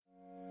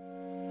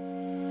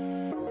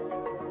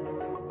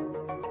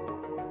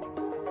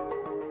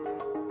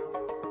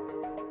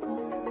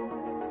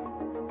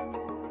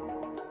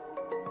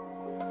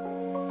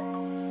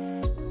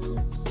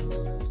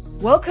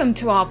Welcome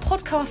to our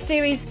podcast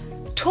series,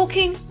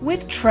 Talking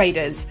with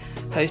Traders,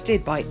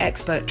 hosted by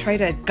expert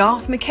trader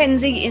Garth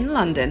McKenzie in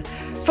London,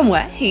 from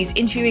where he's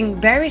interviewing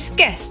various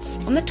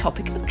guests on the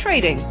topic of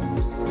trading.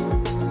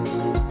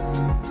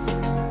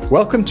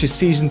 Welcome to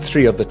Season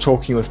 3 of the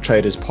Talking with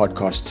Traders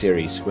podcast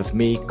series with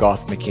me,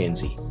 Garth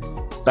McKenzie.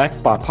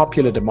 Backed by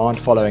popular demand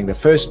following the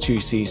first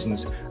 2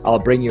 seasons, I'll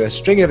bring you a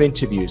string of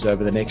interviews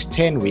over the next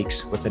 10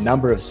 weeks with a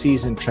number of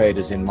seasoned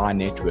traders in my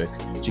network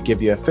to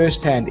give you a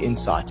first-hand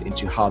insight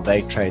into how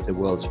they trade the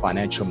world's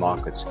financial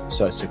markets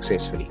so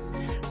successfully.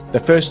 The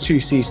first 2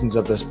 seasons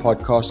of this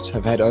podcast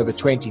have had over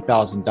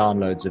 20,000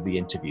 downloads of the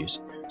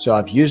interviews, so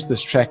I've used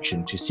this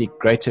traction to seek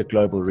greater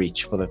global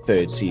reach for the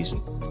 3rd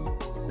season.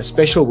 A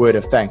special word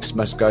of thanks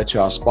must go to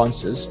our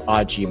sponsors,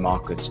 IG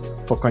Markets,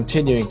 for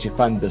continuing to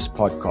fund this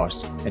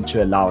podcast and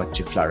to allow it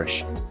to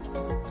flourish.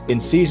 In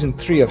Season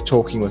 3 of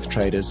Talking with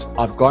Traders,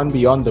 I've gone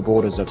beyond the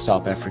borders of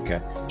South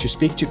Africa to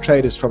speak to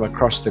traders from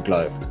across the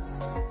globe.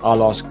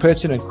 I'll ask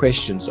pertinent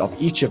questions of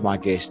each of my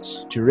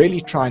guests to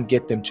really try and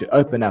get them to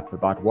open up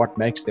about what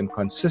makes them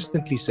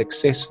consistently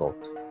successful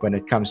when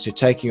it comes to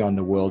taking on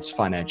the world's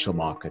financial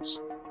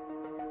markets.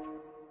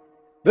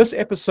 This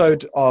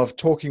episode of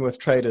Talking with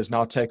Traders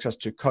now takes us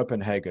to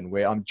Copenhagen,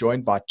 where I'm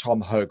joined by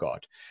Tom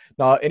Højgaard.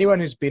 Now, anyone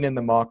who's been in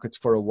the markets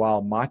for a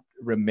while might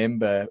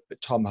remember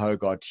Tom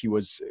Højgaard. He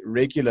was a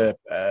regular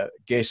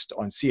guest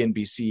on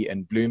CNBC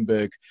and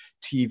Bloomberg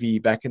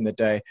TV back in the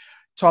day.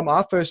 Tom,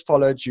 I first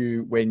followed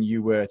you when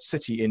you were at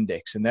City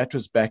Index, and that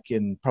was back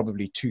in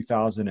probably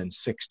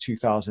 2006,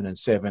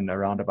 2007,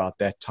 around about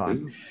that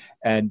time.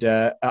 And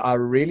I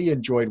really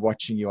enjoyed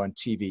watching you on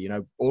TV. You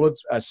know, all of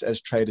us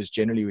as traders,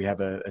 generally we have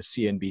a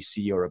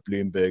CNBC or a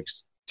Bloomberg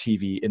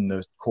TV in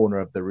the corner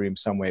of the room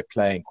somewhere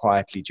playing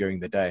quietly during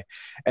the day.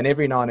 And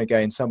every now and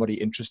again, somebody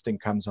interesting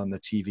comes on the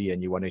TV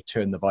and you want to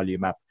turn the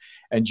volume up.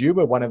 And you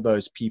were one of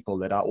those people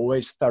that I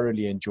always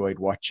thoroughly enjoyed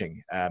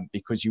watching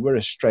because you were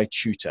a straight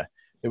shooter.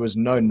 There was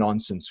no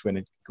nonsense when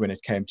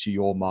it came to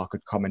your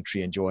market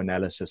commentary and your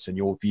analysis and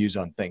your views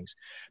on things.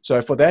 So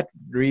for that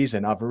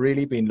reason, I've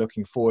really been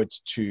looking forward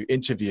to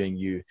interviewing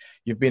you.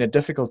 You've been a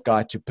difficult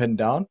guy to pin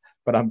down,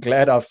 but I'm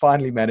glad I've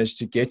finally managed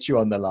to get you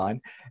on the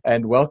line.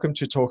 And welcome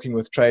to Talking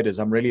with Traders.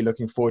 I'm really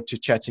looking forward to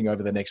chatting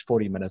over the next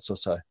 40 minutes or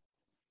so.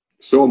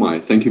 So am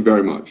I. Thank you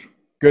very much.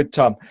 Good,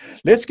 Tom.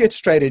 Let's get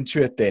straight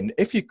into it then.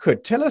 If you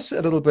could, tell us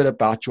a little bit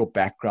about your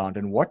background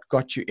and what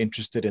got you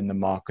interested in the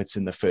markets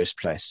in the first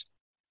place.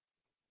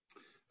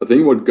 I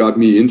think what got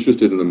me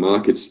interested in the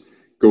markets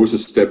goes a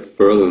step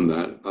further than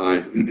that.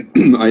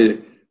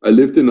 I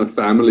lived in a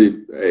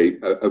family,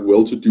 a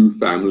well-to-do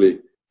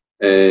family,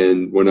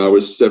 and when I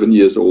was 7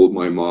 years old,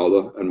 my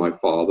mother and my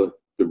father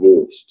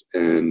divorced,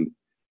 and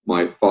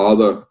my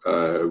father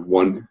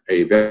won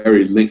a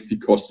very lengthy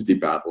custody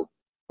battle,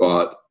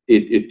 but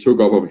it took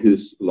up a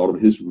lot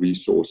of his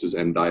resources,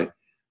 and I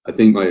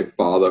think my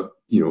father,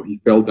 he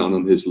fell down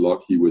on his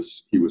luck. He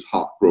was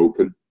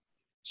heartbroken.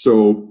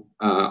 So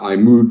I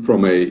moved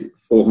from a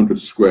 400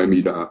 square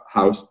meter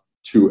house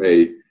to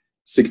a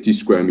 60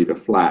 square meter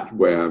flat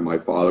where my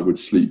father would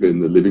sleep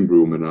in the living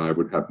room and I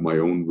would have my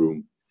own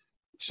room.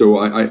 So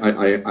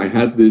I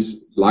had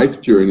this life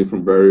journey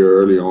from very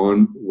early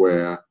on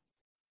where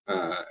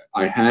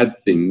I had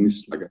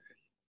things like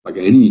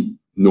any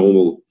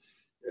normal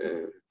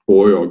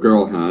boy or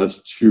girl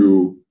has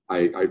to,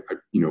 I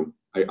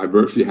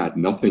virtually had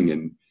nothing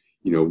and,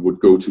 would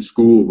go to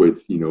school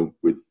with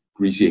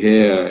greasy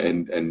hair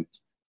and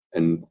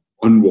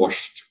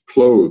unwashed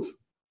clothes.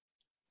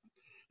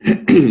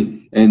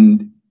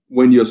 And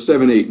when you're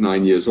 7, 8,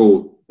 9 years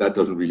old, that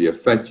doesn't really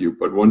affect you.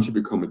 But once you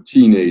become a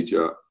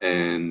teenager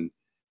and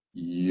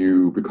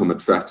you become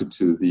attracted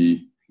to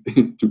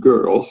to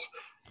girls,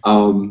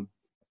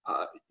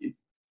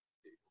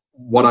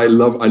 what I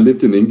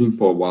lived in England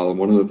for a while, and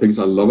one of the things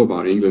I love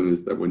about England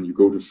is that when you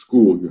go to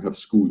school, you have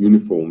school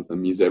uniforms. That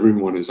means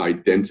everyone is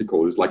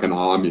identical. It's like an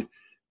army.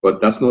 But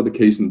that's not the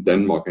case in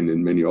Denmark and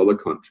in many other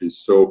countries.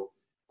 So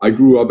I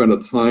grew up at a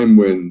time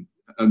when,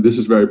 and this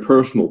is very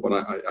personal, but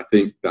I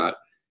think that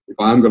if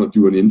I'm going to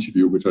do an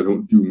interview, which I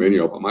don't do many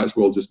of, I might as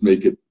well just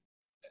make it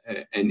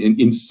an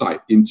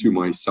insight into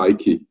my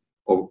psyche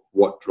of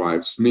what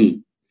drives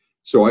me.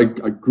 So I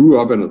grew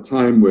up in a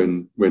time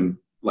when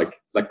like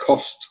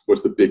Lacoste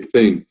was the big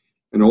thing,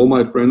 and all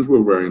my friends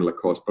were wearing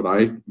Lacoste,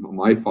 but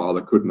my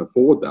father couldn't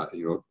afford that.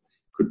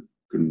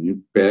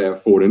 Couldn't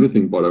afford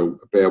anything but a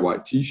bare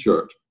white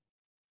T-shirt.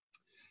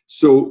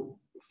 So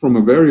from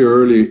a very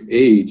early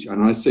age,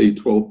 and I say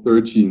 12,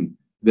 13,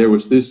 there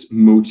was this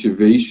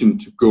motivation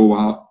to go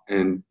out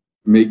and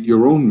make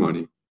your own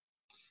money.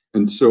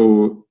 And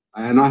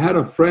I had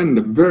a friend,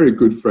 a very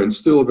good friend,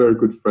 still a very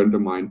good friend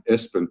of mine,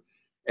 Espen,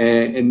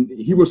 and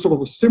he was sort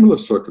of a similar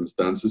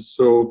circumstances.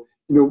 So,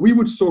 we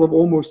would sort of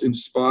almost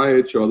inspire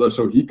each other.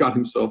 So he got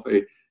himself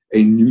a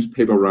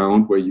newspaper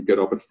round where you get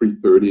up at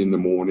 3:30 in the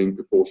morning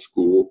before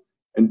school.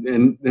 And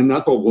I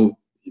thought, well,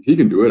 if he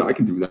can do it, I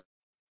can do that.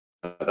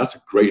 That's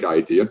a great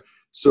idea.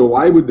 So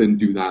I would then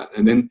do that.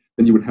 And then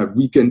you would have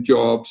weekend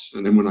jobs.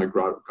 And then when I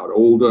got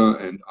older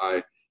and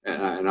I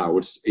and I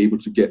was able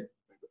to get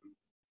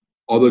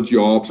other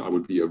jobs. I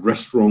would be a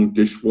restaurant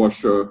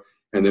dishwasher.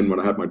 And then when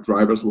I had my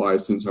driver's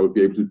license, I would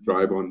be able to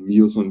drive on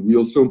Meals on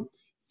Wheels. So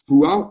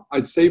throughout,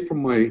 I'd say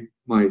from my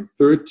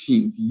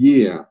 13th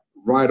year,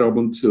 right up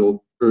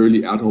until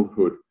early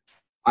adulthood,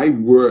 I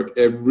worked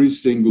every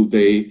single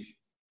day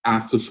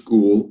after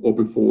school or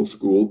before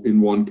school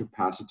in one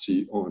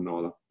capacity or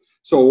another.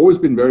 So I've always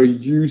been very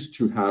used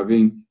to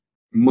having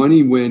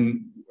money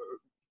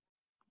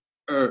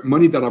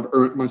money that I've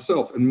earned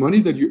myself. And money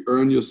that you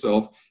earn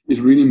yourself is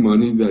really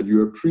money that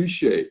you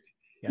appreciate.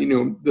 Yeah. You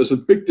know, there's a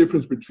big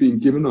difference between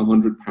giving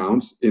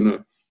 £100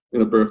 in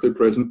a birthday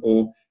present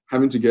or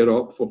having to get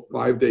up for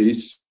 5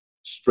 days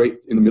straight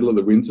in the middle of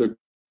the winter,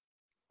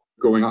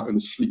 going out in the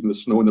sleet, in the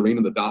snow, in the rain,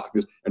 in the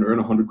darkness, and earn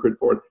 100 quid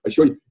for it. I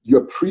assure you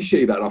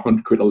appreciate that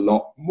 100 quid a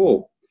lot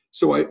more.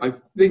 So I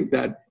think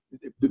that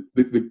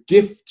the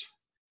gift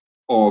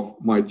of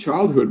my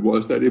childhood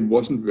was that it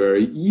wasn't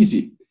very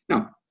easy.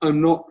 Now,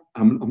 I'm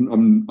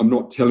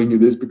not telling you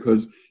this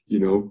because, you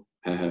know,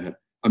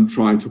 I'm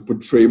trying to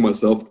portray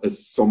myself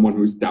as someone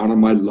who's down on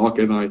my luck,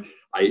 and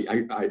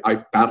I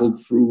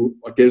battled through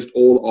against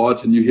all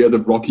odds, and you hear the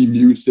Rocky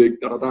music.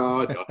 Da,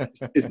 da, da.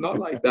 It's not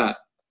like that.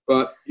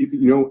 But,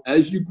 you know,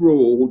 as you grow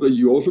older,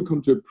 you also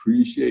come to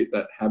appreciate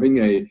that having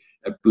a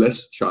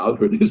blessed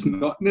childhood is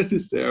not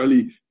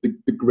necessarily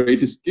the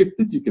greatest gift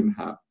that you can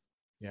have.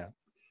 Yeah.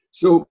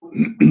 So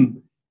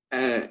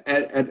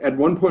at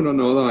one point or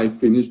another, I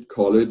finished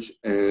college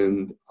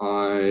and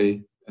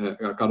I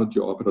got a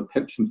job at a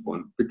pension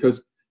fund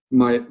because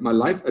my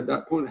life at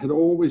that point had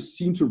always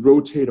seemed to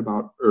rotate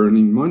about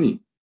earning money.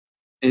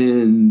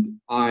 And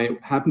I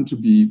happened to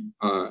be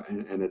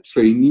a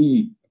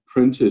trainee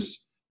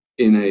apprentice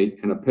in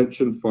a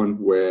pension fund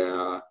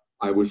where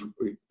I was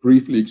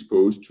briefly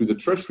exposed to the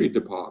treasury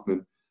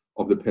department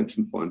of the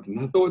pension fund. And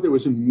I thought it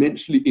was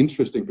immensely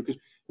interesting because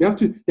you have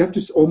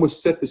to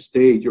almost set the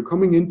stage. You're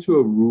coming into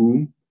a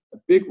room, a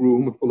big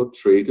room full of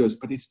traders,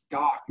 but it's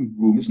darkened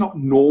room. It's not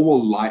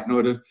normal light in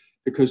order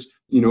because,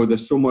 you know,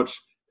 there's so much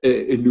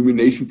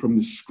illumination from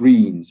the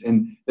screens,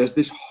 and there's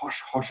this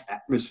hush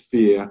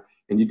atmosphere,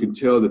 and you can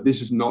tell that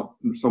this is not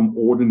some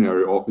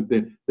ordinary office.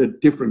 They're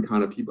different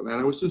kind of people, and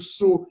I was just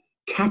so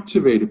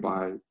captivated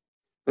by it.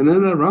 And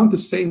then around the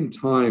same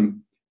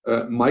time,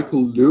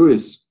 Michael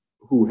Lewis,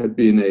 who had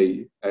been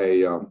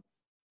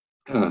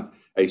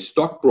a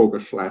stockbroker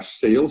 /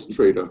 sales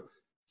trader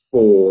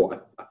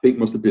for, I think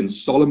must have been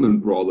Solomon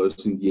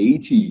Brothers in the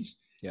 80s.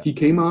 Yeah. He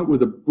came out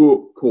with a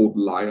book called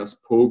Liar's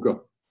Poker.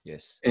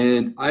 Yes.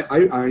 And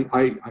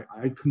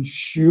I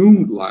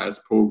consumed Liar's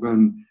Poker,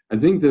 and I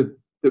think that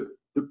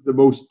the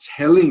most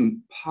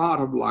telling part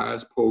of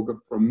Liar's Poker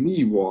for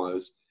me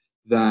was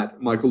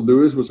that Michael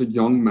Lewis was a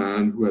young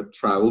man who had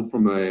traveled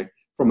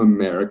from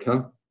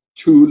America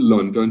to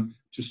London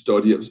to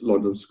study at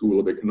London School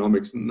of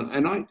Economics.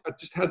 And I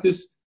just had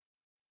this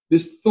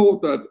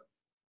thought that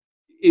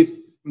if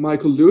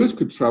Michael Lewis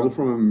could travel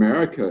from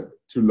America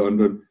to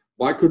London,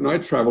 why couldn't I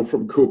travel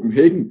from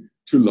Copenhagen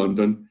to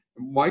London?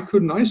 Why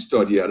couldn't I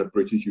study at a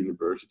British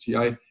university?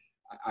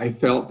 I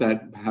felt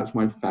that perhaps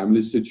my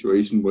family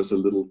situation was a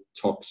little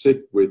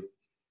toxic with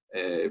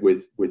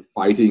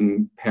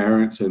fighting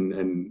parents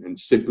and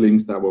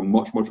siblings that were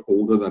much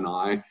older than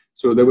I.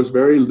 So there was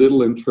very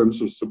little in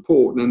terms of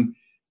support. And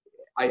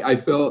I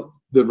felt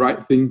the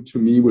right thing to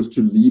me was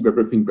to leave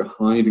everything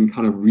behind and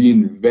kind of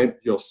reinvent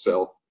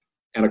yourself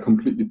in a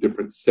completely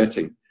different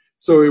setting.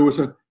 So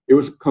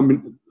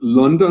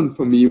London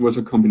for me was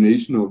a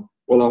combination of,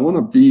 well, I want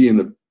to be in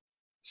the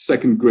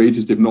second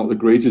greatest, if not the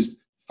greatest,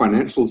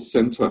 financial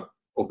center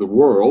of the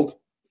world.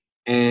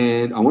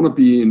 And I want to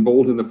be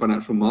involved in the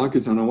financial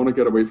markets, and I want to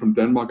get away from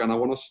Denmark, and I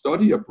want to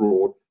study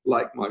abroad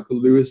like Michael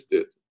Lewis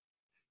did.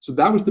 So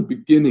that was the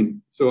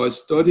beginning. So I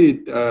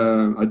studied,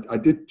 I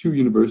did 2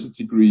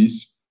 university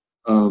degrees,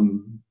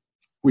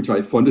 which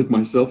I funded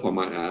myself, I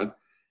might add.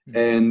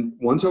 And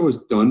once I was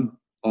done,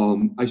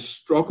 I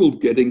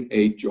struggled getting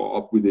a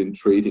job within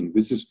trading.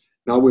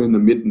 Now we're in the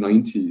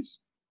mid-90s.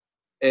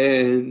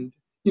 And,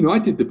 you know, I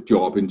did the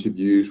job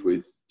interviews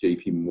with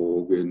JP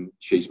Morgan,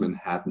 Chase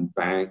Manhattan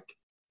Bank,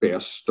 Bear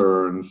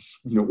Stearns,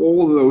 you know,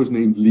 all of those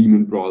named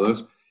Lehman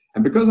Brothers.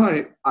 And because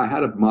I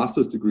had a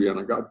master's degree and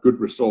I got good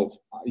results,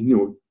 you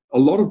know, a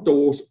lot of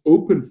doors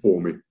opened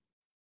for me,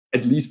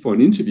 at least for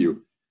an interview.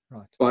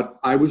 Right. But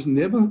I was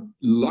never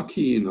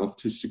lucky enough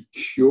to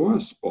secure a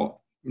spot.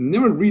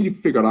 Never really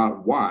figured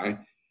out why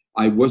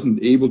I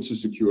wasn't able to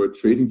secure a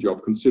trading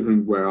job,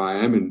 considering where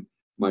I am in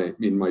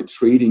my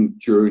trading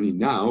journey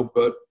now.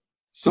 But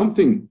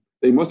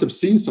they must have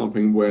seen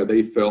something where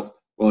they felt,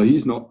 well,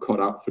 he's not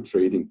cut out for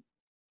trading.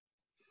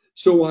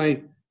 So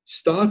I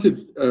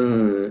started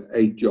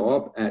a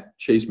job at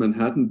Chase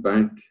Manhattan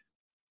Bank,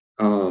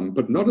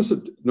 but not as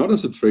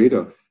a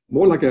trader,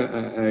 more like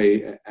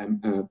an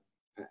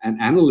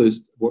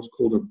analyst, what's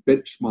called a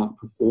benchmark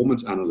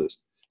performance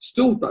analyst.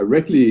 Still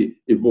directly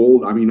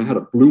involved. I mean, I had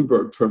a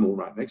Bloomberg terminal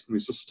right next to me,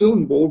 so still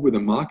involved with the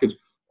market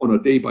on a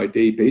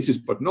day-by-day basis,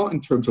 but not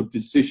in terms of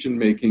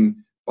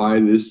decision-making, buy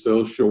this,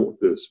 sell short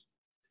this.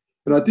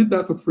 And I did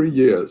that for 3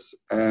 years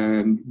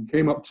and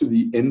came up to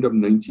the end of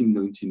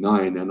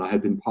 1999. And I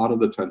had been part of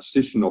the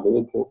transition of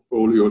all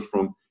portfolios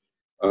from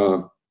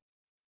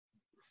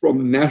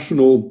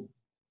national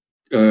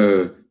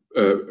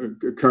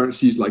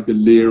currencies like the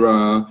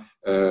lira,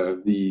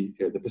 the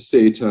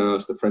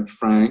pesetas, the French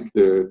franc,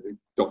 the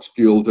Dutch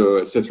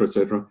guilder,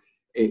 etc.,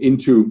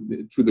 into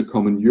the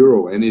common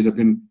euro. And it had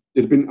been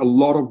a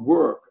lot of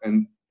work,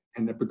 and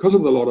because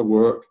of the lot of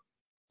work,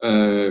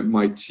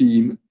 my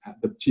team,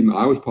 the team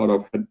I was part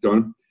of, had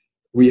done,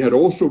 we had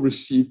also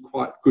received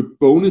quite good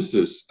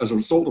bonuses as a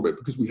result of it,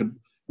 because we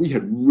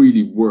had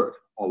really worked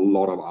a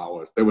lot of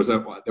hours. There was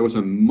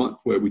a month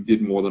where we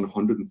did more than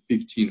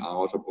 115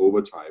 hours of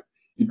overtime.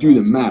 You do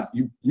the math,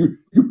 you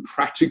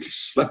practically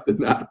slept in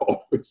that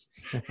office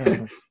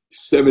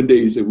 7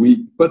 days a week.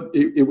 But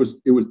it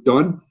was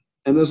done.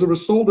 And as a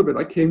result of it,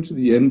 I came to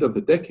the end of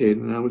the decade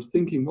and I was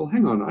thinking, well,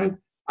 hang on,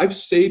 I've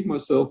saved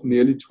myself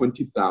nearly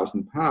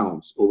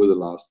 £20,000 over the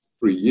last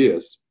 3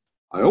 years.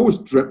 I always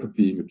dreamt of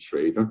being a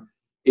trader.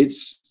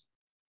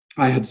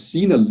 I had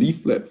seen a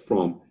leaflet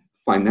from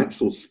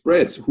Financial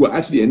Spreads, who I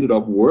actually ended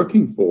up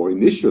working for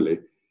initially,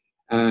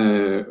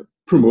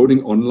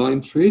 promoting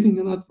online trading.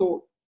 And I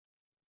thought,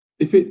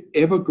 if it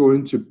ever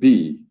going to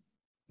be,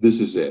 this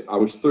is it. I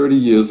was 30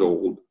 years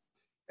old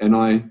and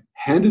I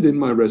handed in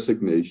my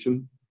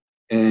resignation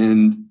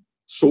and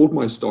sold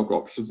my stock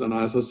options. And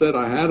as I said,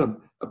 I had a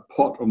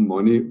pot of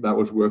money that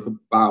was worth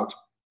about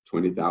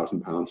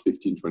 £20,000,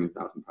 15,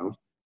 £20,000.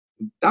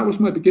 That was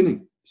my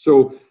beginning.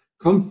 So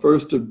come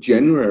 1st of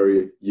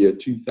January, year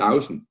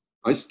 2000,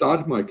 I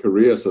started my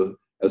career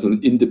as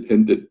an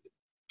independent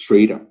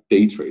trader,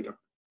 day trader.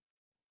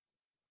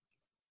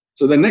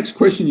 So the next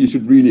question you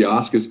should really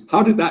ask is,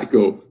 how did that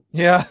go?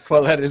 Yeah,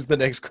 well, that is the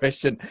next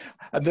question.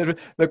 And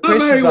the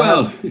questions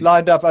I have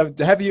lined up: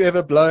 have you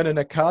ever blown an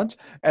account?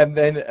 And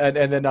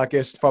then I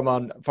guess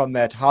from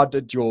that, how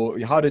did your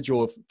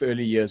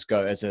early years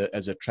go as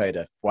a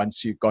trader?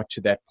 Once you got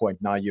to that point,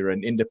 now you're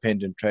an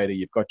independent trader.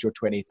 You've got your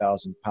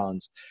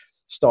 £20,000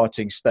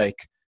 starting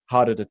stake.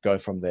 How did it go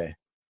from there?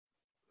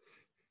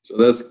 So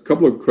there's a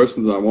couple of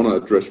questions I want to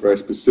address very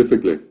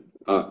specifically.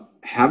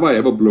 Have I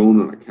ever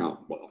blown an account?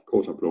 Well, of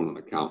course I've blown an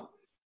account,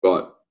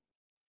 but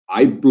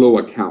I blow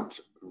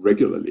accounts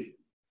regularly.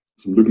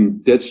 So I'm looking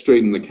dead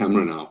straight in the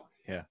camera now.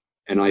 Yeah.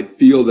 And I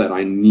feel that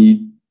I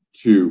need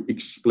to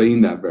explain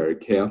that very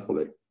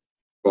carefully.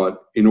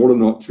 But in order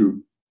not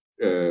to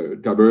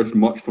diverge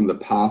much from the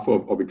path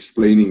of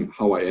explaining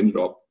how I ended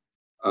up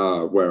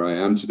where I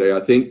am today,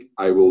 I think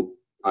I will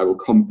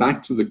come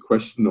back to the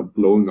question of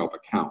blowing up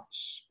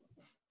accounts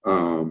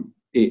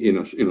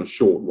in a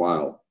short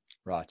while.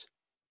 Right.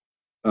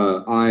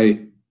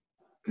 I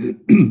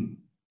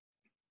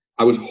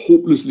was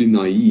hopelessly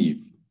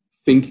naive,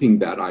 thinking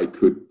that I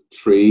could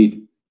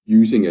trade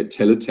using a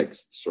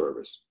teletext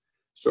service.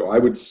 So I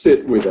would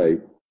sit with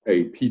a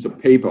piece of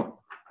paper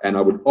and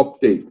I would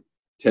update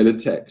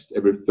teletext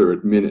every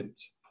third minute.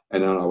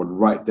 And then I would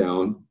write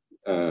down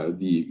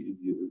the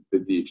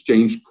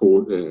exchange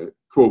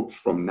quotes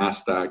from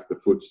NASDAQ, the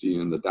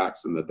FTSE, and the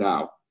DAX and the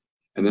Dow.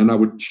 And then I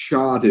would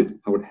chart it,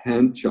 I would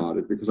hand chart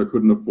it, because I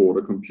couldn't afford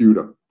a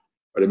computer.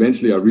 But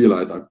eventually I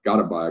realized I've got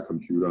to buy a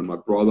computer. And my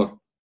brother,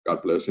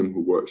 God bless him,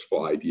 who works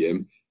for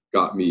IBM,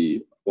 got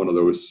me one of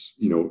those,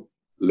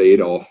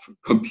 laid off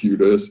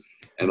computers,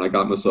 and I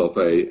got myself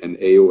an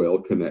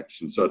AOL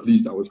connection. So at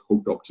least I was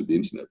hooked up to the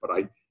internet, but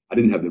I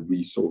didn't have the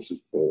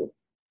resources for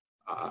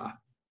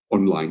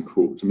online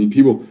quotes. I mean,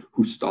 people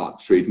who start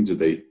trading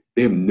today,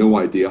 they have no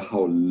idea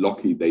how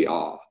lucky they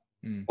are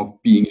of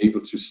being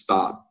able to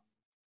start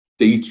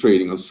day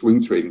trading or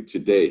swing trading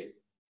today,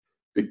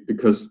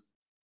 because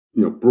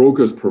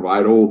brokers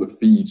provide all the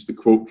feeds, the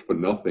quotes for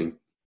nothing.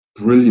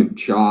 Brilliant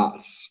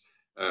charts.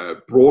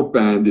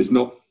 Broadband is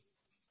not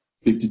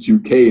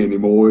 52K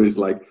anymore. It's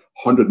like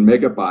 100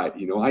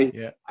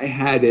 megabyte. I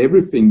had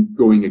everything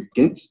going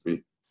against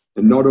me.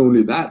 And not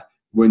only that,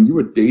 when you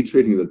were day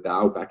trading the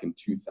Dow back in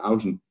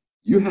 2000,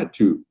 you had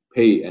to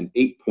pay an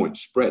 8-point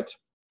spread,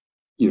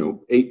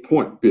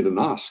 8-point bid and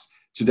ask.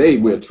 Today,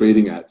 we're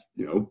trading at,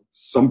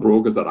 some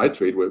brokers that I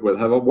trade with will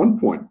have a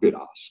 1-point bid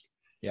ask.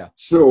 Yeah.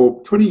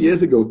 So 20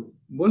 years ago,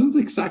 wasn't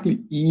exactly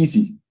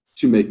easy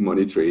to make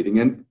money trading.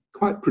 And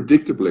quite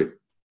predictably,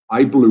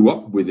 I blew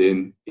up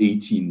within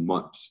 18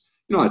 months.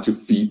 I had to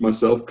feed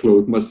myself,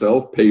 clothe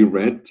myself, pay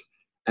rent.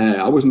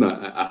 I wasn't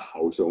a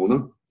house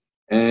owner.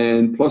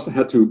 And plus I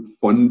had to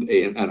fund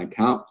an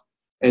account.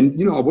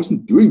 And, I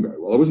wasn't doing very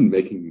well. I wasn't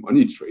making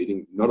money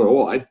trading, not at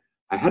all. I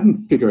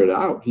hadn't figured it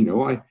out.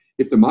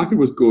 If the market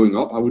was going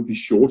up, I would be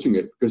shorting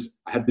it, because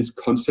I had this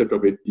concept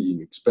of it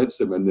being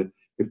expensive. And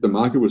if the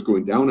market was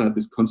going down, I had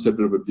this concept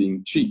of it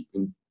being cheap.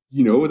 And,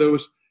 there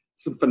was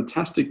some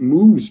fantastic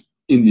moves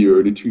in the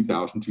early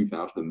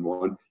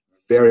 2001,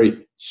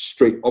 very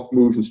straight up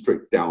moves and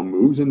straight down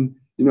moves. And,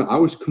 I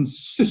was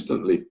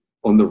consistently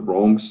on the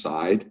wrong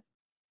side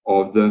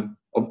of the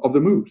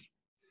moves.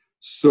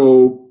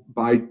 So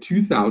by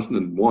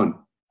 2001,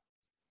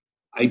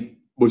 I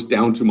was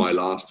down to my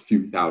last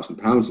few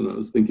 £1,000s, and I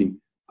was thinking,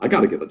 I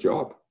got to get a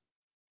job.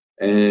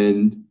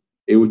 And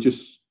it was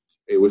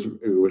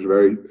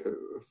very,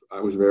 I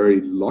was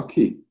very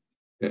lucky,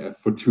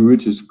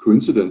 fortuitous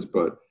coincidence,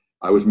 but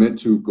I was meant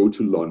to go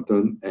to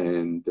London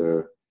and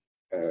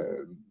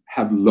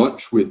have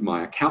lunch with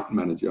my account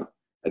manager,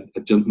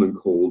 a gentleman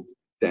called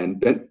Dan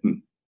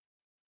Benton.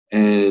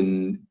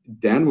 And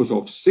Dan was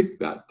off sick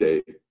that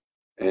day.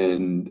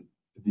 And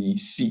the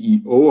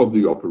CEO of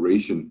the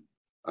operation,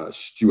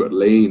 Stuart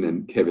Lane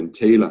and Kevin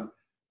Taylor,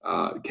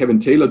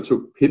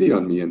 took pity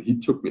on me and he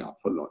took me out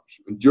for lunch.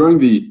 And during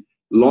the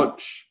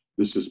lunch,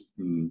 this is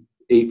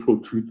April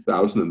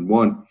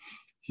 2001,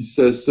 he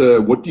says,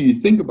 what do you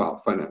think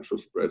about financial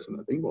spreads? And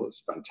I think, well,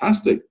 it's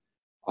fantastic.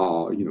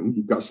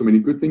 You've got so many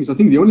good things. I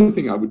think the only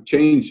thing I would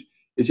change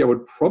is I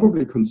would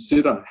probably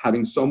consider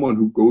having someone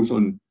who goes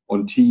on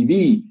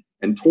TV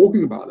and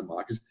talking about the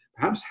markets,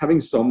 perhaps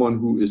having someone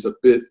who is a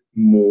bit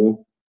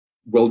more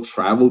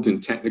well-traveled in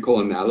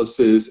technical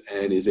analysis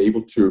and is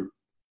able to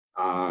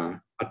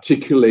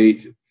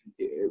articulate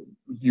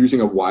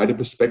using a wider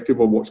perspective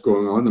of what's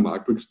going on in the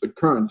market, because the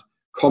current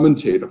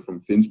commentator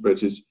from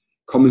FinSpreads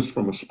comes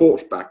from a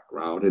sports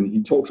background and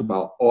he talks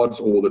about odds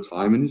all the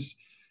time, and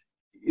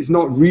it's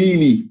not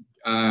really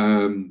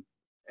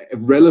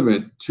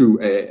relevant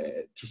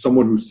to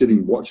someone who's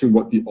sitting watching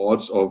what the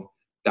odds of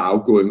Dow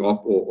going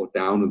up or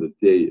down on the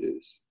day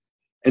is.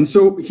 And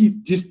so he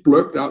just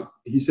blurted out,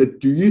 he said,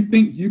 do you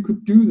think you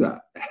could do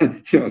that?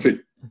 And I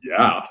said,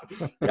 yeah,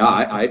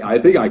 I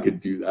think I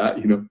could do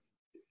that.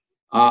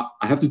 I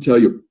have to tell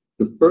you,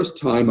 the first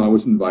time I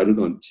was invited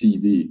on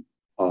TV,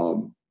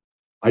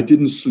 I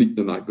didn't sleep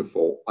the night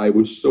before. I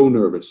was so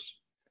nervous.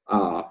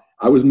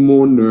 I was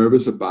more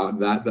nervous about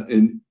that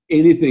than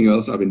anything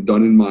else I've been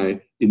done in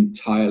my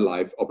entire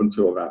life up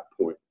until that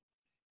point.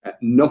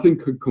 Nothing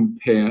could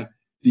compare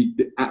the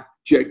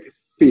abject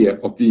fear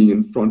of being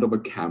in front of a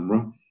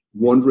camera,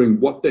 wondering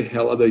what the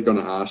hell are they going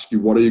to ask you?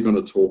 What are you going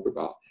to talk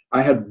about?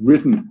 I had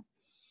written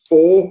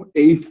 4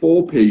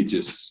 A4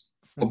 pages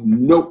of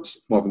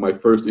notes of my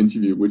first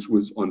interview, which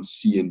was on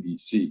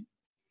CNBC.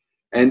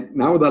 And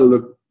now that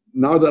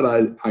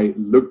I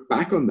look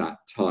back on that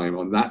time,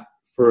 on that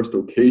first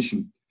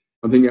occasion,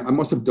 I'm thinking I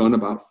must have done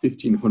about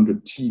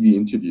 1,500 TV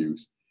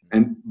interviews.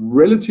 And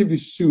relatively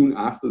soon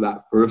after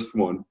that first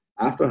one,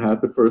 after I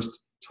had the first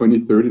 20,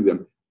 30 of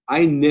them,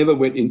 I never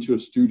went into a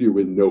studio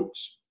with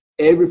notes.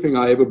 Everything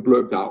I ever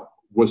blurted out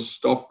was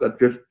stuff that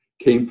just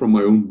came from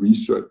my own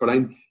research. But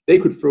they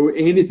could throw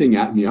anything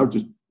at me. I would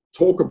just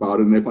talk about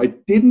it. And if I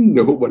didn't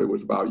know what it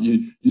was about,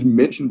 you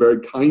mentioned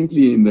very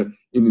kindly in an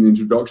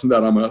introduction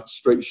that I'm a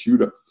straight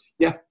shooter.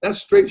 Yeah, that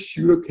straight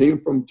shooter came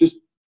from just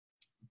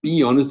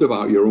be honest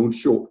about your own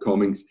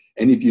shortcomings.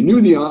 And if you knew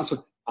the answer.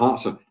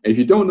 And if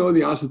you don't know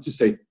the answer, just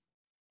say,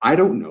 I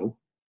don't know.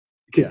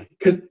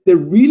 Because there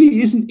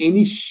really isn't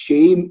any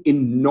shame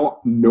in not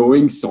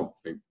knowing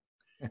something.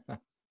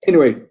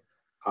 Anyway,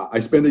 I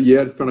spent a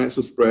year at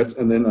Financial Spreads,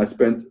 and then I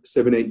spent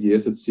 7-8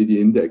 years at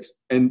City Index.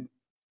 And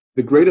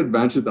the great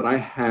advantage that I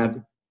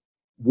had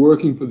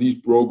working for these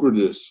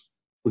brokerages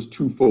was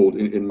twofold,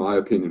 in my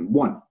opinion.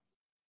 One,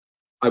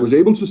 I was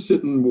able to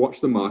sit and watch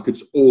the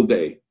markets all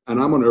day.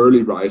 And I'm an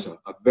early riser,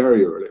 a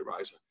very early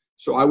riser.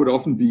 So I would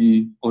often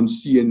be on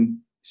CNN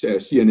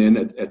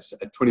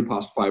at 20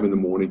 past 5 in the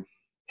morning,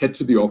 head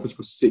to the office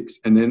for 6,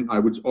 and then I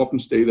would often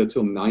stay there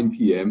till 9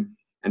 p.m.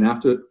 And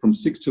from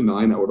 6 to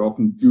 9, I would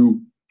often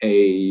do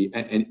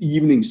an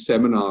evening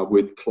seminar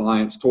with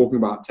clients talking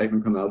about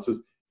technical analysis,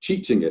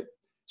 teaching it.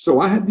 So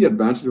I had the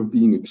advantage of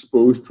being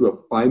exposed to a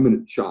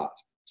 5-minute chart,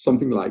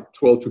 something like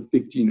 12 to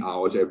 15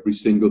 hours every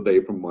single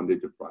day from Monday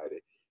to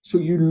Friday. So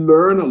you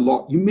learn a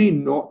lot. You may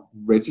not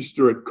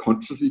register it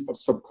consciously, but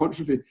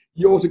subconsciously,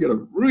 you also get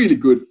a really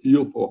good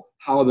feel for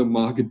how the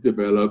market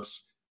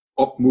develops,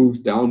 up moves,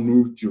 down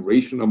moves,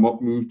 duration of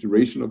up moves,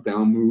 duration of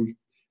down moves.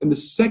 And the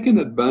second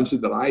advantage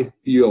that I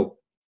feel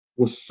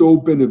was so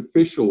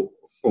beneficial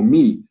for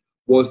me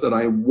was that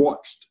I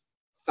watched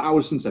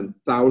thousands and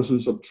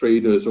thousands of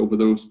traders over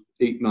those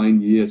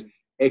 8-9 years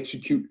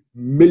execute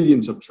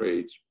millions of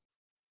trades.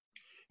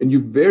 And you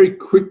very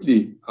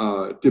quickly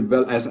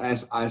develop,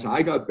 as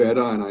I got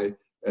better and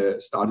I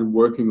started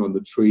working on the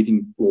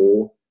trading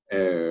floor,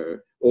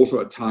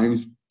 also at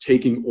times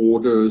taking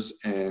orders,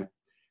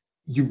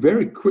 you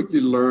very quickly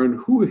learn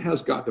who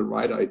has got the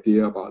right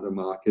idea about the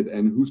market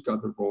and who's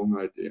got the wrong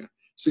idea.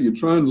 So you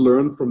try and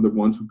learn from the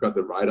ones who've got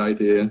the right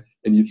idea,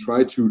 and you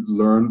try to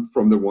learn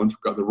from the ones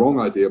who've got the wrong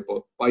idea,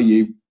 but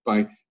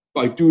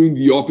by doing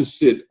the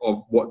opposite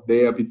of what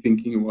they'll be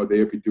thinking and what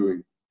they'll be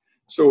doing.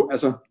 So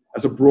as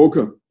a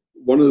broker,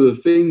 one of the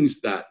things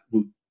that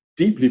will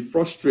deeply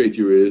frustrate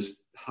you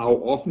is how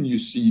often you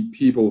see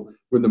people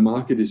when the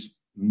market is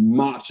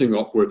marching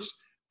upwards,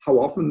 how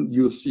often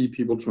you'll see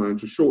people trying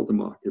to short the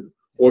market,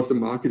 or if the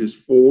market is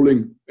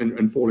falling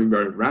and falling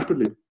very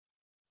rapidly,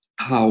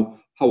 how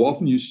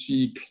often you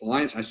see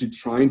clients actually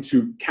trying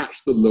to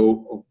catch the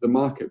low of the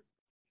market.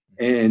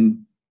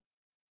 And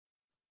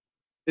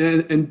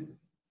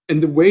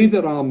the way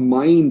that our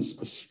minds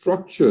are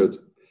structured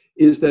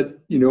is that,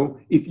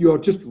 if you're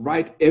just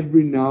right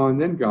every now and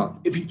then, God,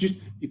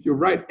 if you're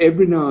right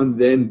every now and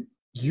then,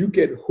 you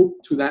get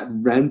hooked to that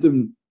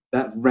random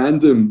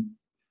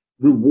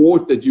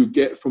reward that you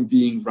get from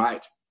being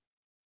right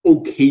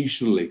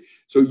occasionally.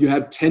 So you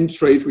have 10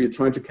 trades where you're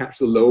trying to catch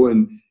the low,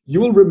 and you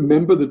will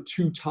remember the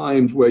 2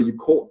 times where you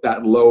caught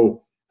that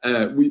low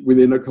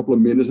within a couple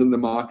of minutes, and the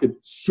market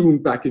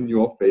zoomed back in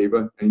your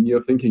favor, and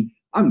you're thinking,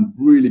 I'm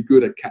really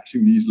good at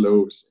catching these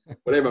lows.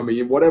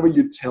 Whatever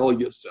you tell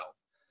yourself.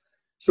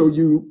 So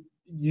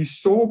you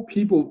saw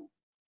people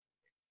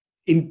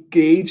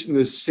engaged in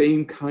the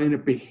same kind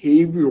of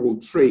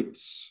behavioral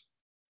traits,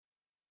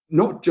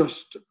 not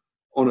just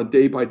on a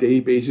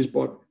day-by-day basis,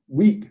 but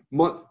week,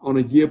 month, on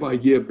a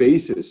year-by-year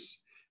basis,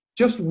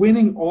 just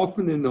winning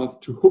often enough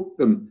to hook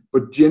them,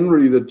 but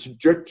generally the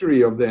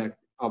trajectory of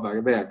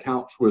their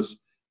accounts was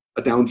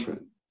a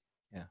downtrend.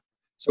 Yeah.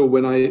 So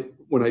when I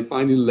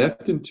finally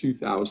left in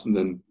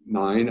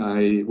 2009,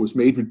 I was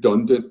made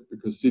redundant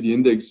because City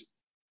Index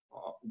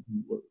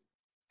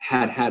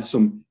had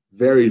some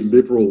very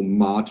liberal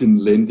margin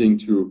lending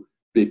to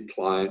big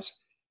clients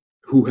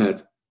who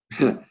had,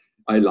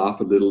 I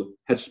laugh a little,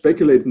 had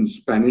speculated in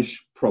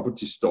Spanish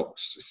property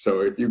stocks.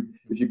 So if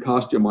you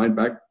cast your mind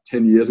back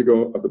 10 years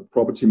ago of the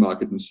property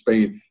market in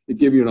Spain, it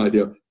gave you an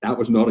idea that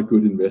was not a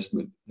good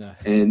investment. No.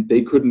 And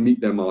they couldn't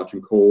meet their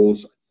margin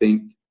calls. I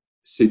think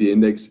City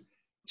Index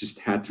just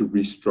had to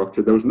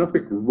restructure. There was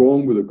nothing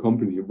wrong with the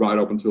company right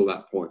up until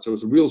that point. So it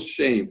was a real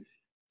shame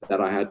that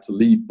I had to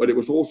leave, but it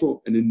was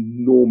also an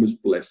enormous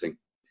blessing.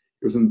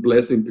 It was a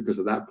blessing because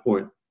at that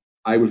point,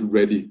 I was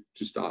ready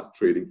to start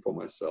trading for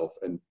myself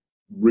and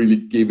really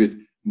give it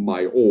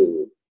my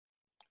all.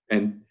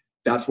 And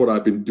that's what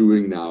I've been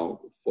doing now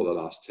for the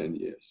last 10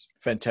 years.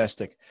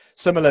 Fantastic.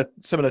 Similar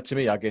to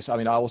me, I guess. I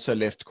mean, I also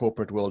left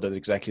corporate world at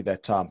exactly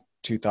that time,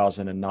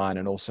 2009,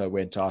 and also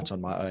went out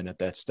on my own at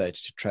that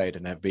stage to trade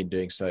and have been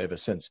doing so ever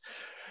since.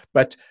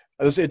 But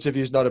this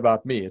interview is not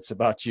about me, it's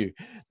about you.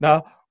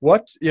 Now,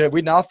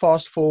 we now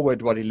fast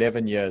forward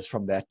 11 years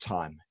from that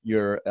time.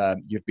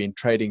 You've been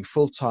trading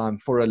full time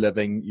for a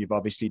living. You've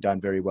obviously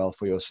done very well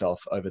for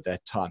yourself over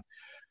that time.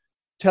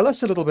 Tell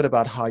us a little bit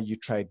about how you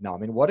trade now. I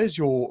mean,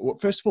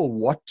 first of all,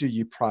 what do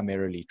you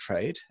primarily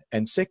trade?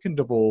 And second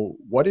of all,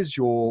 what is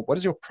your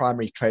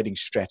primary trading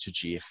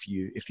strategy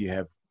if you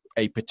have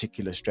a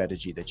particular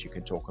strategy that you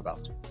can talk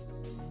about?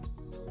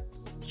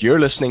 You're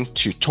listening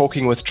to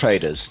Talking with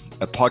Traders,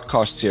 a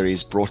podcast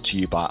series brought to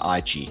you by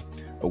IG,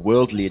 a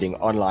world-leading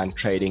online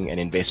trading and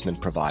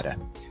investment provider.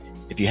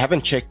 If you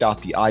haven't checked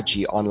out the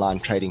IG online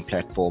trading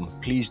platform,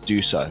 please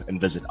do so and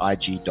visit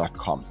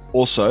IG.com.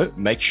 Also,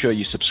 make sure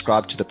you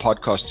subscribe to the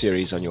podcast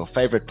series on your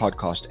favorite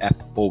podcast app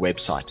or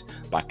website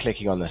by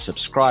clicking on the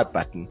subscribe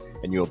button,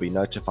 and you'll be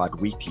notified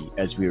weekly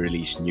as we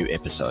release new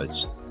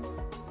episodes.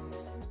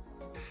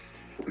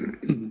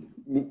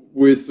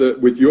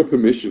 With your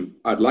permission,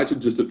 I'd like to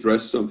just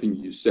address something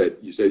you said.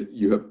 You said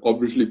you have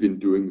obviously been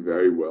doing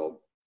very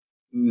well.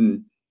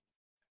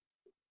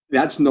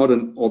 That's not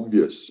an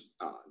obvious.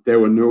 There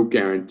were no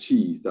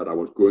guarantees that I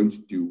was going to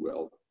do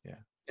well. Yeah.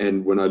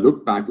 And when I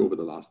look back over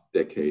the last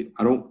decade,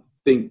 I don't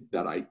think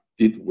that I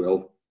did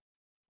well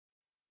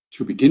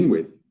to begin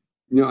with.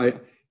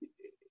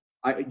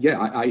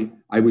 I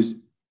was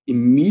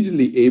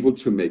immediately able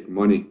to make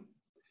money,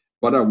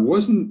 but I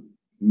wasn't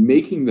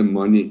making the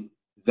money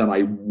that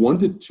I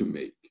wanted to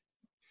make.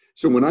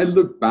 So when I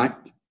look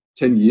back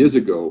 10 years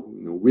ago,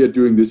 we are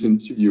doing this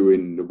interview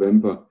in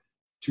November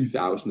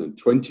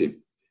 2020.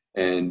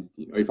 And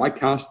if I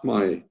cast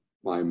my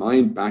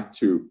mind back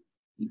to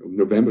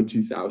November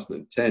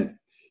 2010,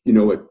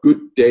 a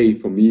good day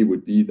for me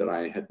would be that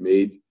I had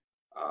made,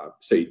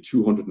 say,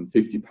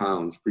 250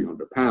 pounds,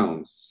 300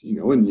 pounds,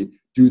 and you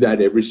do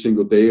that every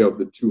single day of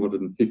the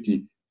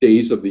 250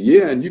 days of the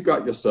year, and you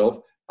got yourself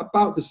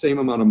about the same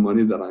amount of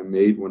money that I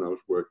made when I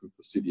was working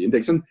for City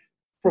Index. And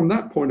from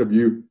that point of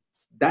view,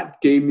 that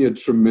gave me a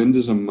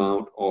tremendous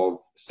amount of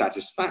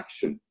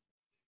satisfaction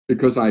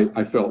because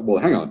I felt, well,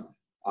 hang on,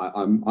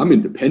 I'm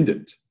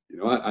independent.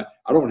 I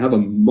don't have a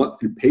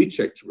monthly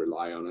paycheck to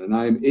rely on, and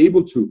I'm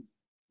able to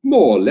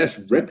more or less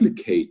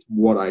replicate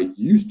what I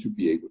used to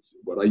be able to,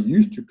 what I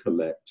used to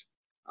collect.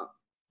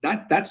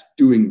 That's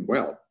doing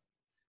well.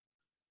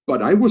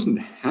 But I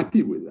wasn't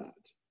happy with that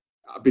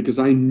because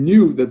I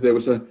knew that there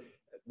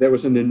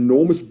was an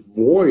enormous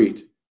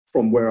void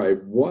from where I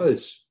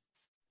was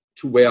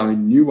to where I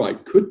knew I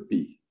could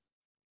be.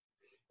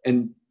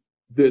 And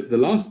the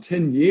last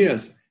 10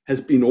 years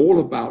has been all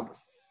about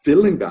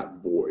filling that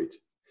void.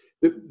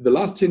 The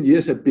last 10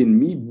 years have been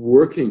me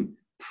working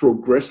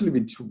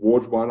progressively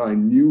towards what I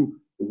knew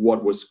what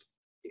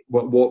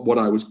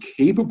I was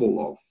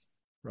capable of.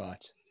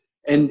 Right.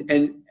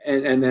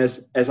 And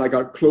as I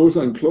got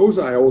closer and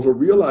closer, I also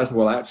realized,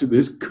 well, actually,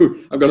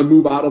 I'm going to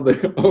move out of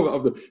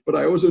the. But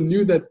I also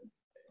knew that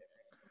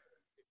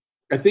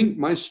I think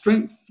my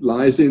strength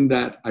lies in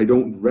that I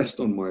don't rest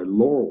on my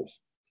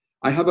laurels.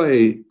 I have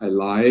a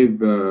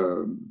live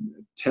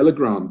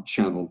Telegram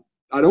channel.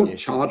 I don't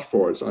charge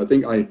for it, so I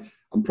think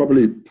I'm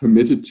probably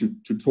permitted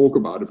to talk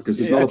about it because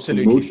it's not a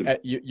promotion.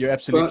 You're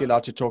absolutely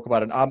allowed to talk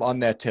about it. I'm on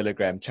their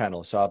Telegram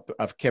channel, so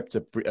I've kept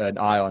an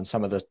eye on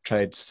some of the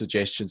trade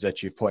suggestions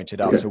that you've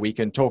pointed out, so we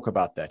can talk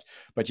about that.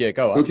 But yeah,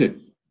 go on. Okay.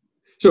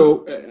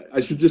 So I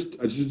should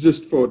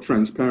just for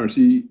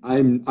transparency,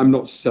 I'm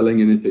not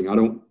selling anything. I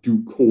don't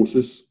do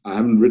courses. I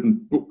haven't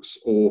written books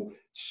or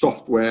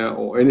software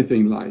or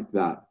anything like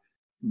that.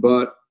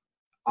 But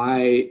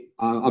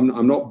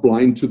I'm not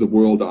blind to the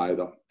world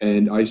either,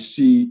 and I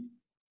see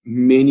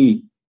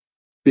many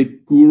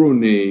big guru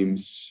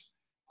names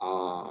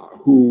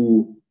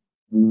who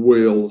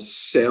will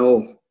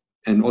sell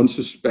an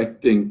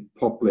unsuspecting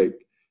public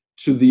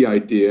to the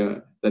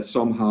idea that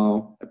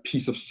somehow a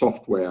piece of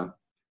software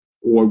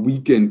or a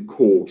weekend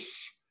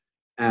course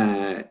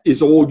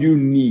is all you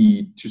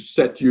need to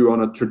set you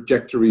on a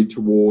trajectory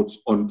towards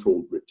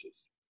untold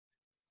riches.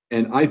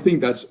 And I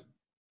think that's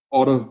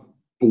utter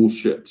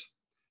bullshit.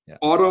 Yeah.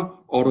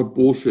 Utter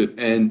bullshit.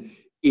 And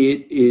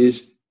it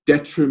is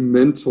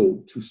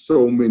detrimental to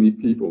so many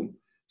people.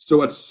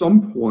 So at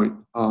some point,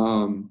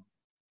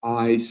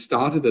 I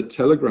started a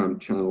Telegram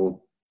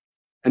channel,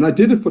 and I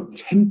did it for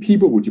 10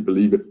 people, would you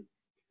believe it?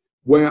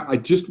 Where I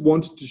just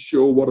wanted to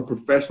show what a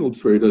professional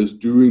trader is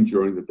doing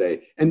during the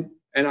day. And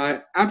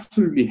I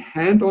absolutely,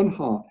 hand on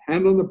heart,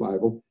 hand on the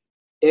Bible,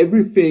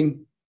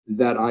 everything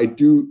that I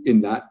do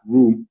in that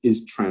room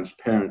is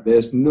transparent.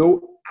 There's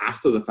no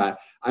after the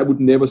fact. I would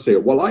never say,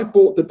 well, I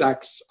bought the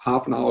DAX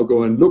half an hour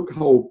ago and look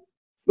how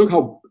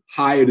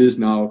high it is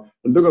now,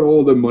 and look at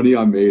all the money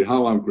I made,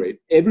 how I'm great.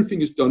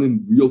 Everything is done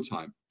in real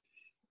time,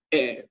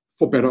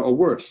 for better or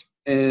worse.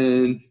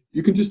 And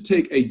you can just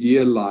take a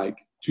year like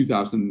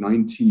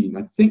 2019.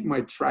 I think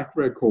my track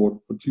record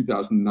for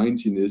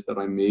 2019 is that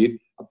I made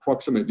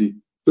approximately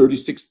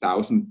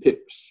 36,000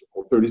 pips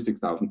or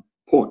 36,000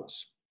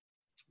 points.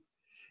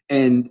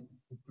 And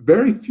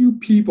very few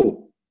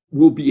people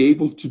will be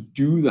able to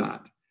do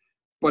that.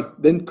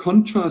 But then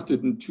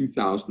contrasted in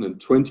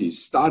 2020,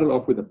 started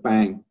off with a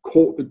bang,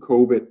 caught the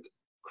COVID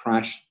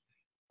crash.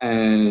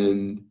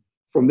 And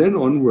from then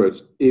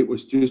onwards, it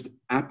was just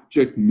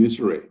abject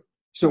misery.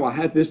 So I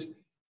had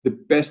the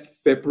best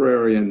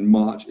February and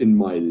March in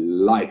my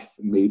life,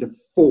 made a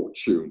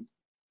fortune,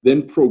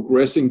 then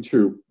progressing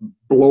to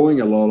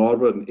blowing a lot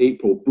of it in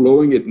April,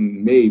 blowing it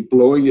in May,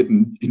 blowing it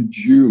in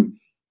June,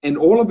 and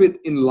all of it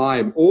in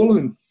live, all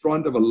in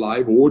front of a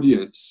live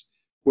audience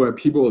where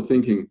people are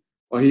thinking,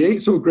 well, he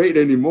ain't so great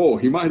anymore.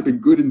 He might have been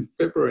good in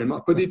February and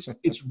March, but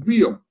it's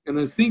real. And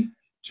I think,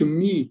 to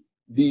me,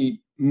 the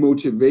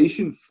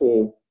motivation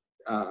for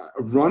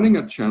running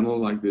a channel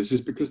like this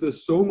is because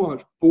there's so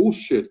much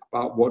bullshit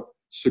about what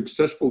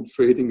successful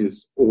trading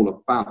is all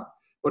about.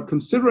 But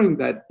considering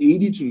that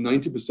 80 to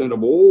 90%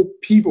 of all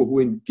people who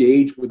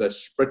engage with a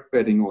spread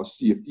betting or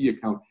CFD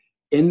account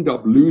end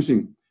up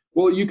losing,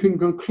 well, you can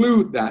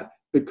conclude that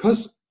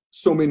because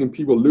so many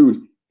people lose,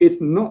 it's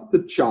not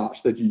the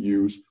charts that you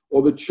use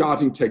or the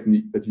charting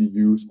technique that you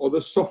use or the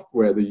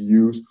software that you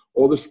use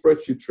or the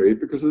spreads you trade,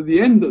 because at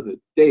the end of the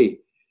day,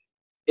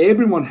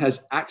 everyone has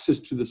access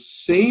to the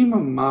same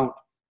amount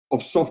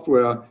of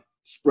software,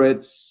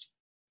 spreads,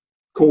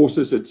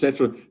 courses,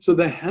 etc. So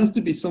there has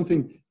to be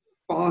something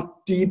far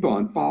deeper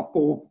and far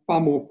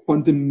more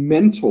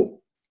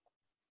fundamental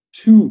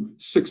to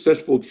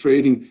successful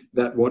trading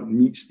than what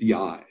meets the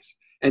eyes.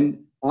 And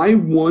I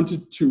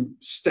wanted to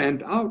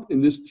stand out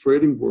in this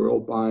trading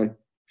world by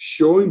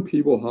showing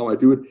people how I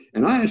do it,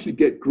 and I actually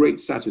get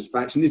great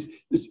satisfaction.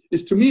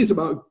 It's to me, it's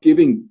about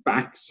giving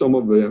back some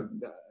of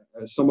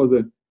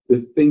the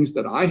things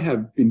that I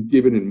have been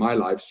given in my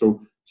life.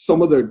 So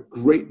some of the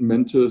great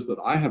mentors that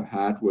I have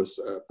had was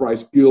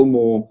Bryce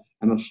Gilmore,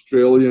 an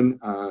Australian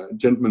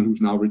gentleman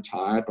who's now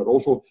retired, but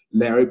also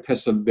Larry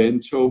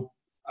Pesavento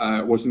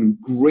was a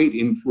great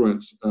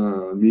influence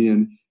on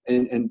me.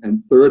 And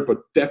third, but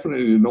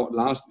definitely not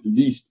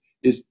least,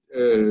 is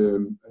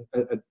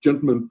a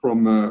gentleman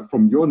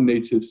from your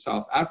native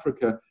South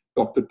Africa,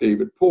 Dr.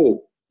 David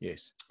Paul.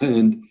 Yes.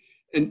 And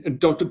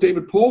Dr.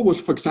 David Paul was,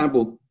 for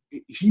example,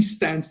 he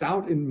stands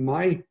out in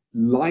my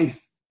life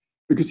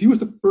because he was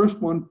the first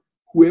one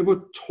who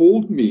ever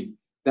told me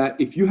that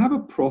if you have a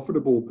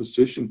profitable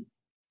position,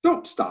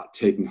 don't start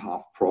taking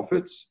half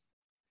profits.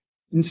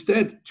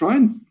 Instead, try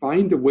and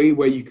find a way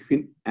where you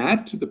can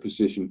add to the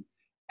position,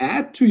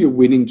 add to your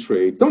winning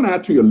trade. Don't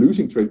add to your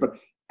losing trade, but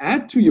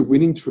add to your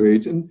winning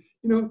trades. And,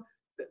 you know,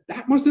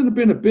 that must have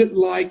been a bit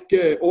like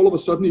all of a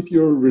sudden, if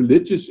you're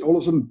religious, all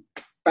of a sudden,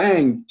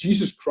 bang,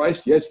 Jesus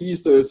Christ, yes,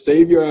 he's the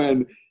savior.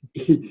 And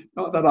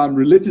not that I'm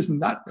religious in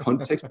that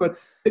context, but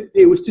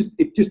it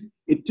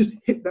just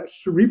hit that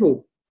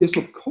cerebral. Yes,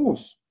 of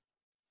course.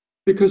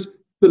 Because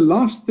the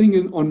last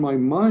thing on my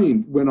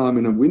mind when I'm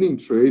in a winning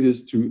trade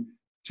is to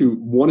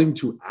wanting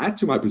to add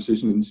to my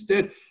position.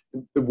 Instead,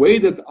 the way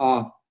that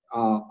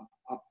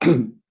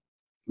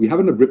we have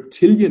a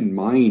reptilian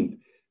mind,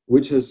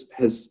 which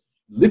has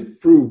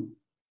lived through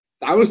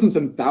thousands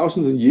and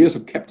thousands of years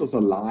have kept us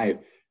alive.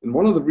 And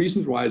one of the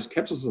reasons why it's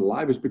kept us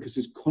alive is because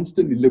it's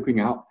constantly looking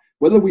out,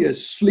 whether we are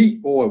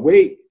asleep or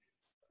awake,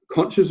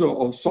 conscious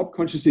or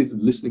subconsciously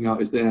listening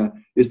out? Is there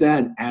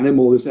an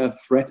animal? Is there a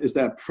threat? Is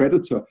there a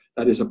predator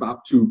that is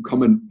about to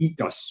come and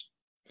eat us?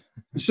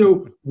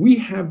 So we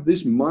have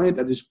this mind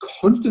that is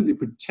constantly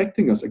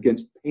protecting us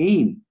against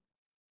pain.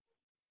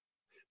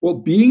 Well,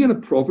 being in a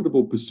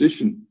profitable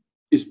position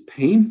is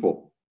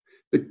painful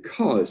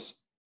because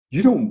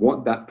you don't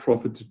want that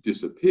profit to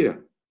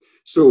disappear.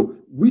 So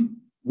we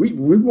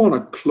want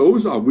to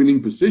close our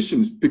winning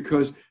positions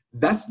because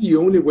that's the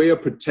only way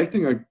of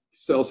protecting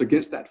ourselves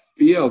against that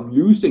fear of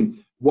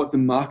losing what the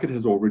market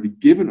has already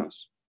given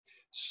us.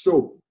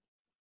 So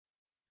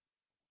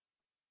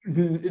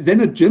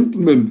then a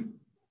gentleman,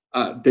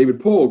 David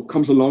Paul,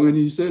 comes along and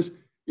he says,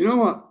 you know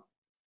what,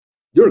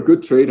 you're a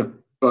good trader,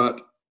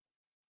 but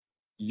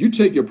you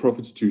take your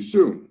profits too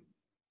soon.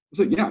 I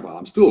said, yeah, well,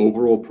 I'm still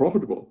overall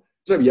profitable.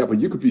 I said, yeah, but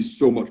you could be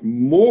so much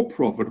more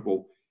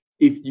profitable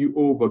if you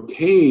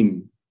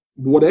overcame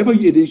whatever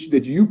it is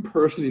that you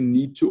personally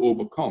need to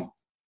overcome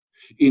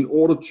in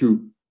order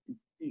to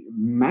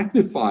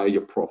magnify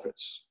your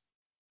profits.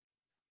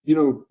 You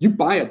know, you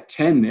buy at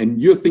 10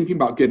 and you're thinking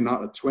about getting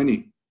out at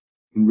 20.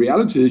 In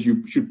reality is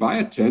you should buy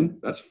at 10,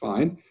 that's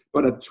fine.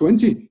 But at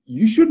 20,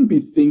 you shouldn't be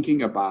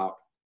thinking about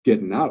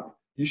getting out.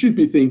 You should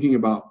be thinking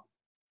about,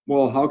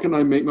 well, how can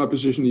I make my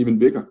position even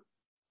bigger?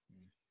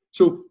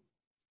 So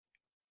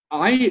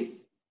I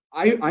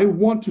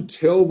want to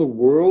tell the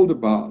world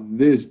about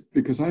this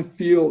because I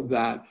feel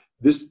that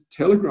this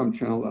Telegram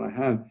channel that I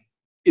have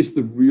is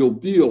the real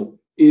deal.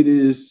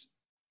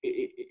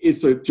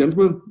 It's a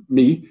gentleman,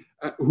 me,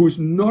 who's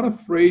not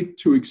afraid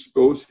to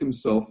expose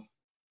himself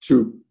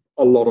to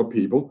a lot of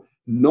people,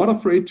 not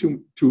afraid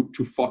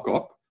to fuck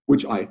up,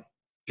 which I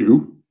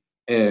do.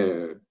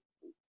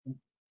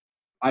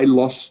 I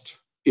lost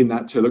in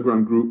that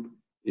Telegram group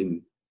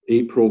in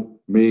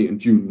April, May, and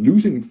June,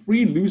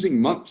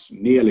 losing months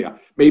nearly.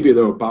 Maybe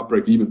they were about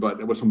break even, but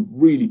there were some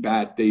really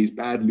bad days,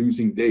 bad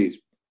losing days.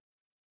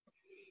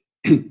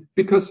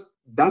 Because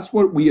that's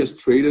what we as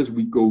traders,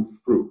 we go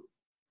through.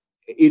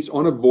 It's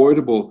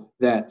unavoidable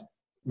that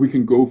we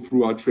can go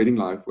through our trading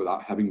life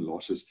without having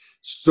losses.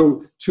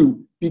 So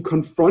to be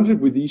confronted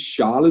with these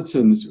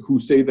charlatans who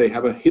say they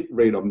have a hit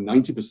rate of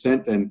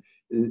 90%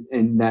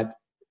 and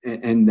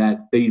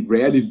that they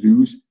rarely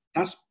lose,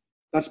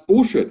 that's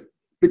bullshit.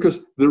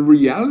 Because the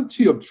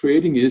reality of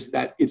trading is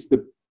that it's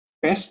the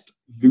best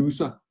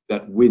loser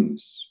that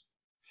wins.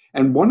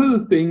 And one of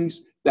the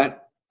things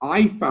that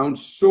I found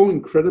so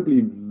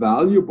incredibly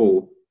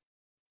valuable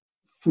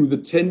through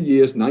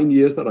the 9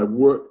 years that I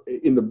worked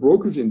in the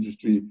brokerage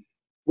industry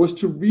was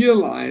to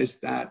realize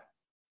that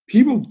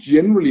people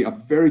generally are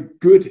very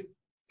good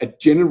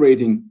at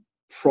generating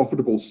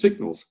profitable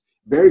signals,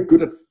 very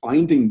good at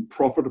finding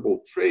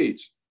profitable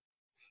trades,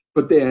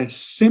 but they are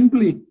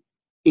simply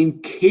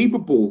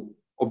incapable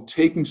of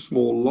taking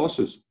small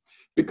losses.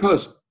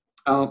 Because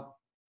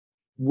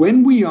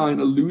when we are in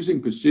a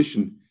losing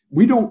position,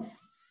 we don't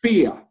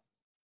fear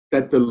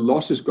that the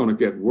loss is going to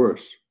get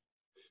worse.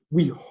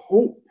 We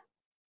hope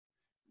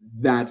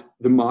that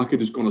the market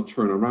is going to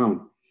turn around.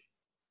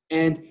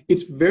 And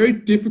it's very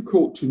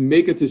difficult to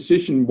make a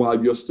decision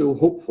while you're still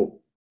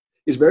hopeful.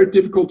 It's very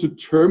difficult to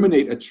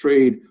terminate a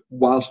trade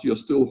whilst you're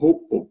still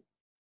hopeful.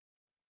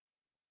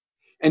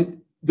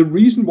 And the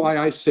reason why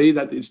I say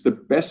that it's the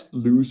best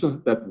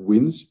loser that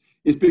wins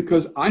is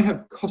because I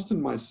have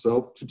accustomed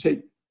myself to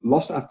take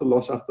loss after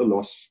loss after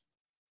loss.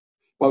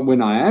 But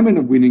when I am in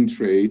a winning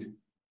trade,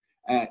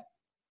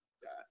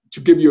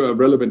 to give you a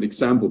relevant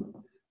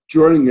example,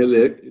 during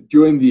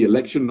the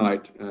election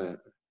night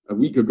a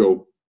week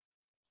ago,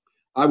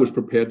 I was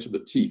prepared to the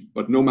teeth,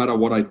 but no matter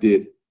what I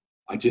did,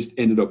 I just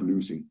ended up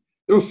losing.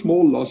 There were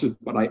small losses,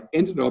 but I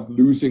ended up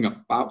losing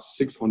about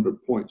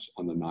 600 points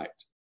on the night.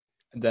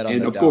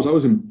 And of course, I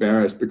was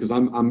embarrassed because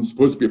I'm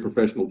supposed to be a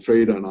professional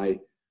trader, and I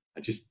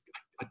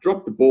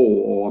dropped the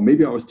ball, or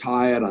maybe I was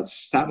tired. I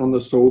sat on the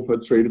sofa,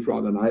 traded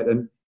throughout the night,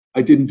 and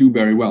I didn't do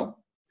very well.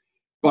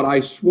 But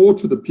I swore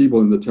to the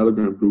people in the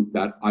Telegram group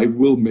that I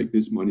will make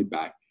this money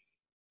back,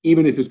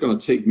 even if it's going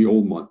to take me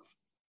all month.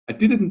 I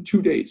did it in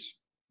 2 days.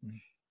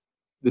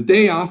 The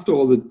day after,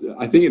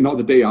 I think not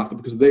the day after,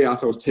 because the day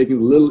after I was taking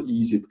it a little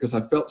easy because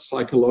I felt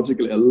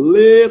psychologically a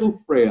little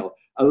frail,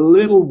 a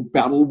little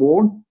battle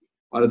worn.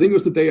 But I think it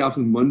was the day after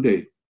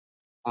Monday,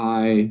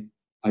 I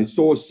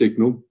saw a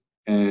signal,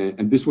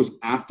 and this was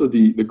after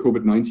the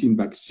COVID-19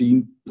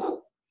 vaccine.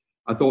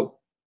 I thought,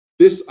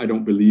 this I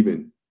don't believe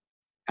in.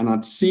 And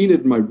I'd seen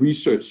it in my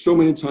research so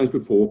many times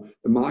before.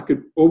 The market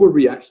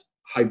overreacts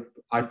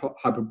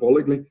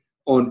hyperbolically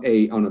on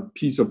a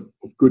piece of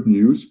good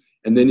news,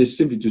 and then it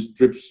simply just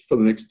drips for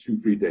the next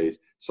 2-3 days.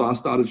 So I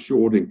started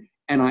shorting,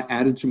 and I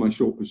added to my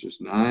short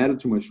position.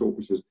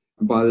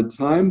 And by the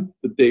time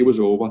the day was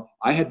over,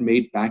 I had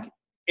made back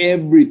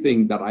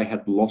everything that I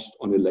had lost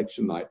on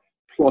election night,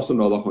 plus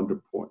another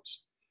 100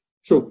 points.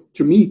 So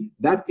to me,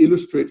 that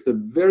illustrates the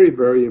very,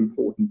 very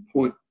important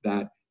point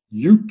that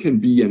you can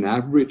be an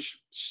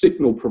average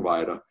signal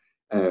provider,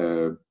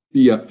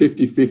 be a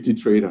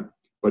 50-50 trader.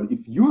 But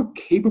if you are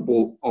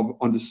capable of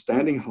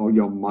understanding how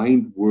your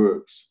mind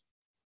works,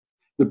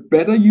 The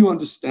better you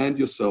understand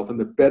yourself and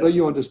the better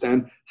you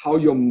understand how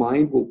your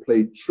mind will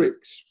play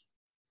tricks,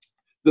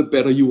 the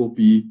better you will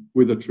be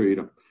with a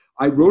trader.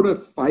 I wrote a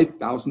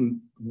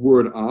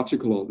 5,000-word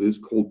article on this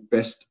called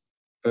Best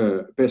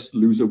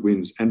Loser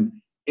Wins. And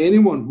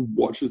anyone who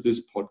watches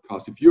this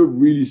podcast, if you're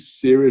really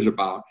serious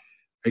about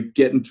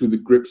getting to the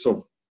grips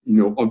of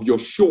your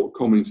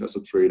shortcomings as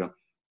a trader,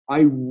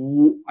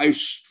 I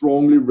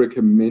strongly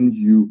recommend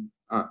you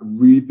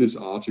read this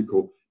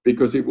article,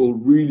 because it will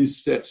really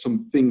set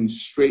some things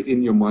straight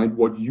in your mind,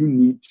 what you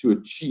need to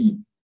achieve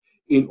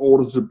in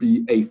order to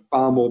be a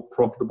far more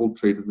profitable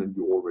trader than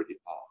you already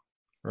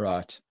are.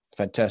 Right.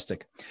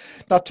 Fantastic.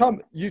 Now, Tom,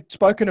 you've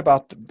spoken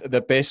about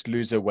the best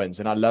loser wins,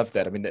 and I love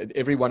that. I mean,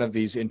 every one of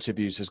these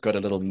interviews has got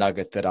a little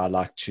nugget that I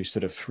like to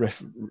sort of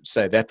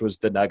say that was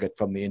the nugget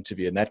from the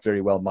interview, and that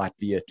very well might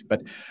be it.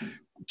 But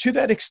to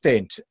that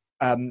extent,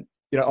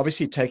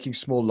 obviously taking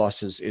small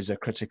losses is a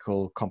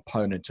critical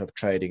component of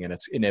trading, and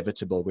it's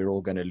inevitable. We're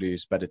all going to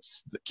lose, but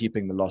it's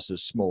keeping the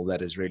losses small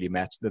that is really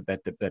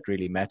that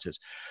really matters.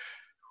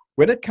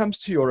 When it comes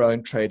to your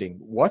own trading,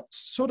 what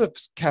sort of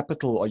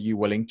capital are you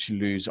willing to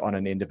lose on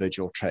an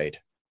individual trade?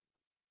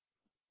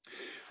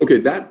 Okay,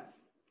 that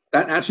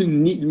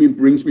actually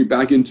brings me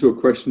back into a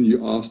question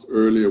you asked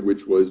earlier,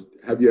 which was,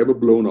 have you ever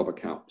blown up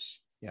accounts?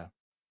 Yeah.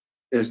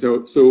 And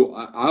so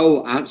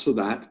I'll answer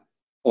that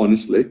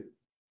honestly.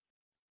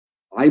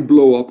 I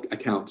blow up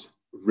accounts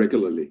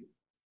regularly.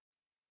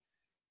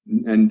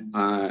 And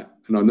I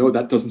know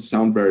that doesn't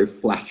sound very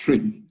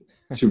flattering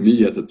to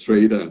me as a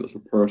trader and as a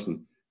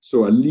person.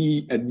 So at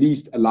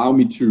least allow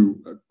me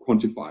to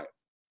quantify it.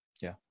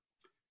 Yeah.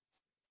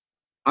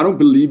 I don't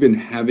believe in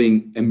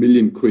having $1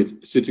 million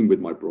sitting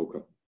with my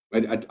broker.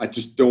 I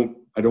just don't.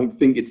 I don't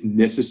think it's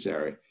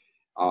necessary.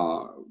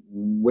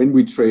 When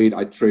we trade,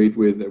 I trade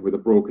with a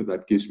broker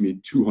that gives me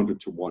 200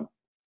 to 1.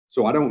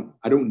 So I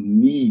don't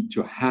need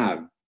to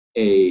have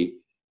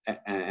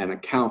an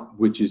account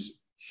which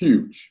is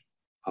huge.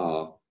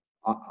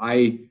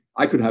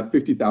 I could have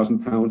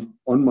 £50,000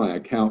 on my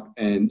account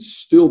and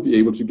still be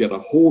able to get a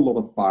whole lot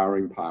of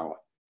firing power.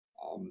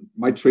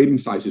 My trading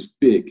size is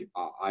big.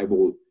 I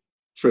will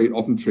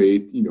often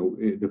trade,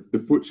 the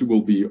FTSE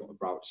will be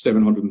about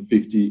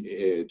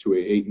 750 to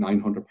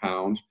 800-900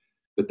 pounds.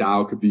 The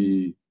Dow could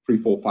be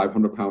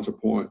 300-500 pounds a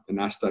point. The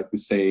Nasdaq the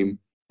same.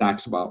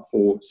 DAX about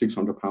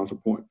 400-600 pounds a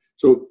point.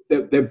 So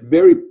they're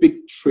very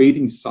big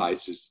trading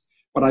sizes,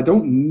 but I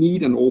don't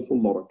need an awful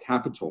lot of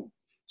capital.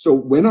 So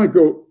when I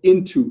go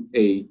into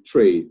a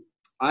trade,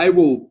 I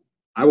will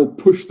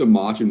push the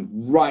margin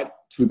right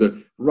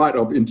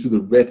up into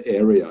the red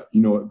area.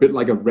 A bit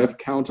like a rev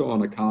counter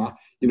on a car.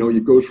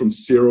 It goes from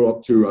 0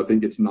 up to, I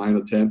think it's 9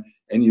 or 10,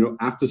 and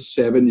after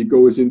 7 it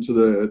goes into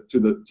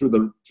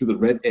the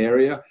red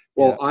area.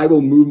 Well, yeah. I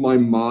will move my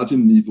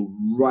margin needle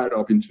right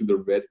up into the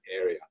red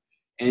area,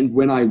 and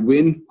when I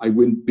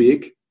win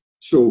big.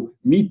 So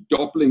me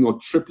doubling or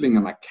tripling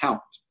an account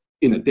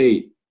in a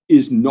day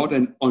is not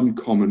an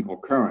uncommon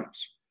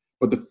occurrence.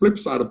 But the flip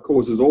side, of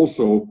course, is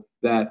also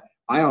that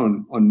I,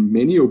 on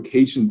many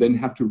occasions, then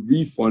have to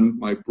refund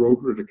my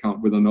brokerage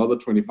account with another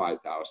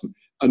 25,000,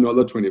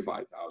 another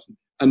 25,000,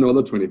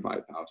 another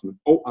 25,000.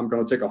 Oh, I'm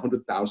going to take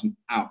 100,000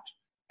 out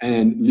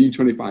and leave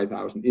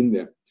 25,000 in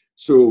there.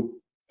 So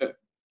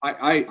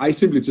I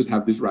simply just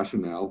have this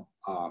rationale.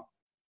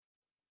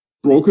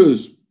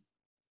 Brokers,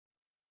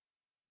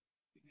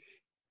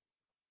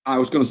 I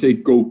was going to say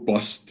go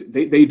bust.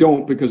 They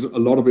don't, because a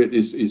lot of it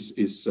is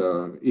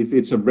if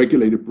it's a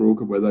regulated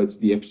broker, whether it's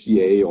the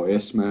FCA or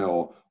ESMA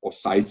or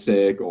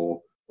SISEC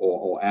or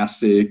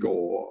ASIC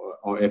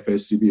or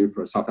FSCB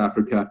for South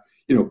Africa,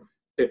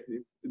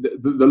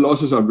 the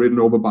losses are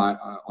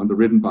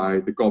underwritten by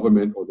the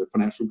government or the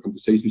financial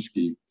compensation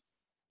scheme,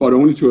 but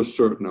only to a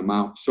certain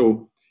amount.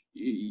 So,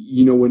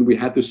 when we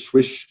had the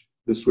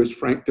Swiss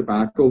franc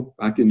debacle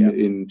back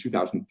in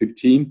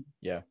 2015,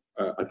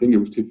 I think it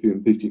was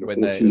 2015 or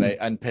when 14. they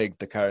unpegged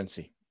the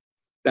currency.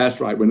 That's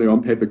right, when they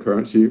unpegged the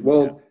currency.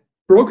 Well,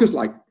 brokers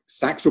like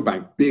Saxo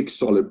Bank, big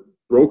solid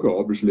broker,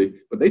 obviously,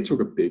 but they took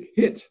a big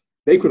hit.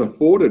 They could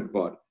afford it,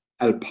 but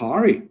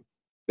Alpari,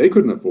 they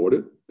couldn't afford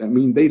it. I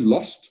mean, they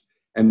lost,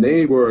 and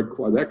their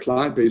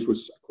client base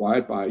was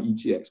acquired by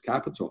ETX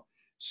Capital.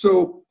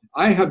 So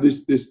I have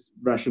this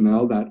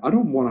rationale that I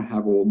don't want to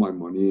have all my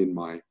money in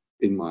my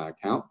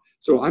account.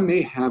 So I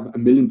may have £1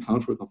 million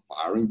worth of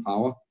firing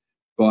power,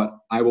 but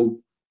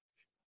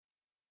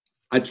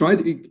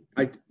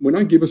when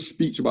I give a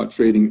speech about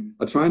trading,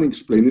 I try and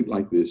explain it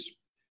like this.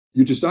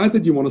 You decide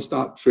that you want to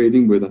start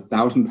trading with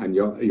 £1,000.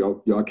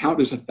 Your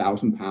account is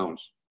 £1,000.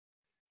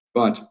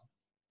 But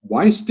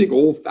why stick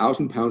all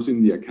 £1,000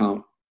 in the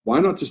account?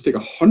 Why not just stick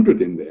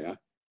 100 in there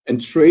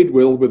and trade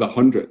well with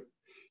 100?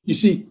 You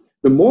see,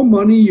 the more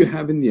money you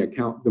have in the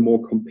account, the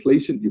more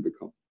complacent you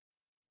become.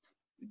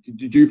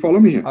 Do you follow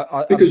me here?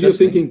 Because you're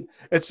thinking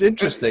it's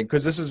interesting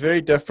because this is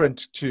very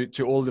different to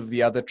all of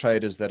the other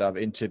traders that I've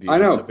interviewed. I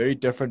know. It's a very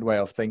different way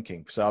of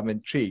thinking. So I'm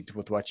intrigued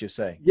with what you're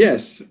saying.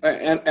 Yes,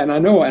 and I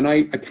know, and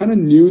I kind of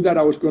knew that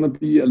I was going to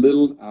be a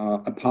little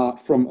apart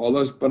from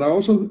others, but I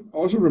also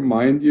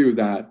remind you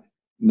that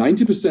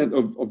 90%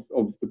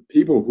 of the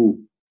people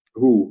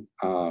who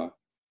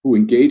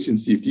engage in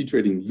CFD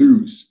trading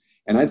lose.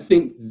 And I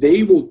think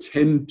they will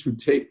tend to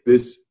take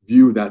this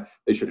view that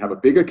they should have a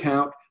big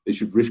account, they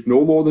should risk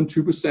no more than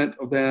 2%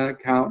 of their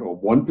account or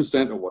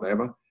 1% or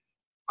whatever.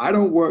 I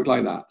don't work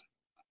like that.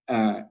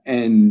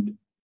 And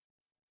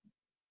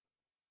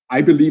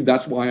I believe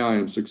that's why I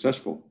am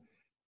successful.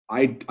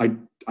 I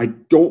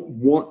don't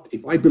want,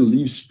 if I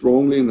believe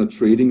strongly in a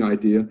trading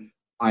idea,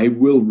 I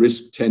will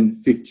risk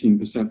 10,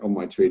 15% of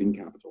my trading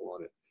capital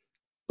on it.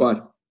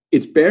 But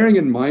it's bearing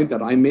in mind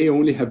that I may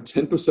only have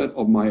 10%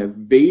 of my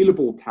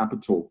available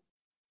capital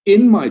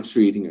in my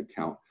trading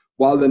account,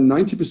 while the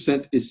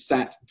 90% is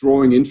sat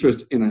drawing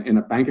interest in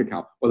a bank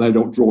account. Well, I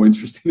don't draw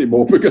interest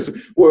anymore because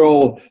we're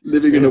all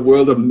living in a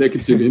world of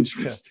negative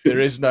interest. There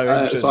is no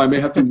interest. So I may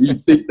have to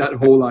rethink that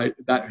whole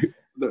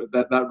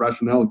that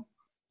rationale.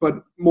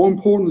 But more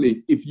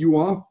importantly, if you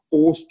are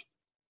forced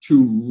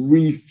to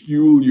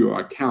refuel your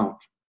account,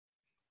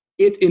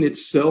 it in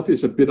itself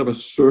is a bit of a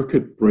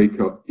circuit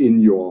breaker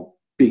in your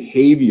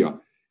behavior,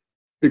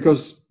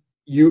 because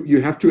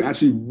you have to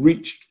actually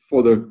reach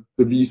for the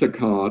Visa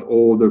card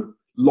or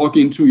log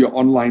into your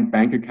online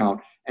bank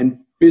account and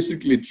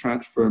physically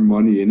transfer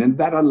money in. And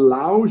that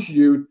allows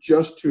you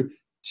just to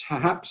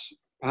perhaps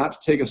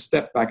take a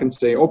step back and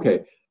say,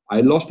 okay,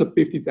 I lost a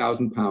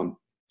 £50,000.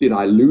 Did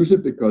I lose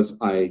it because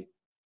I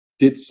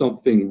did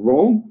something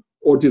wrong?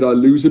 Or did I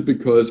lose it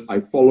because I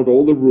followed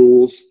all the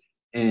rules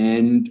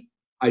and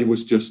it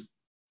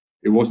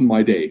wasn't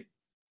my day?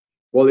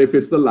 Well, if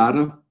it's the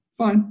latter,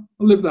 fine,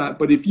 I'll live that.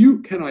 But if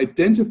you can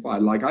identify,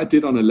 like I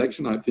did on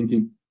election night,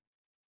 thinking,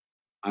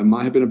 I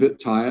might have been a bit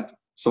tired.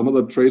 Some of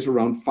the trades were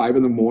around 5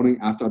 a.m.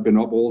 after I'd been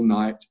up all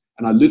night.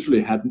 And I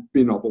literally hadn't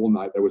been up all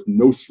night. There was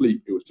no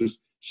sleep. It was just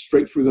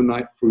straight through the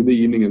night, through the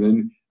evening, and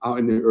then out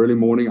in the early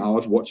morning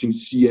hours watching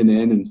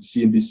CNN and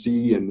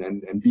CNBC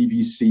and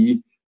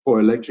BBC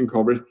for election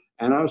coverage.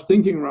 And I was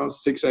thinking around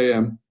 6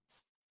 a.m.,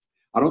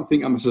 I don't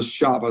think I'm as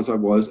sharp as I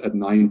was at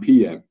 9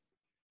 p.m.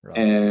 Right.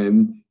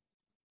 And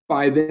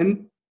by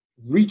then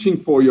reaching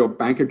for your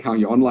bank account,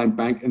 your online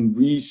bank, and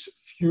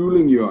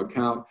refueling your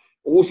account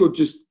also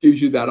just gives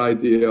you that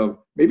idea of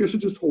maybe I should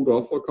just hold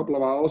off for a couple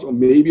of hours, or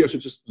maybe I should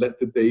just let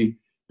the day,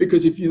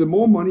 because if the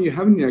more money you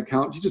have in your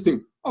account, you just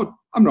think, oh,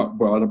 I'm not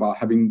worried about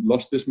having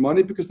lost this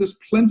money because there's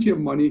plenty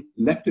of money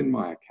left in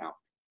my account.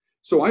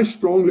 So I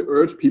strongly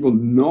urge people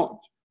not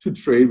to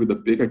trade with a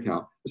big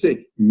account. I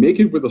say, make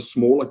it with a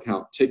small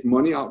account, take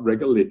money out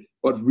regularly,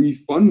 but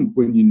refund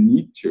when you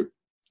need to.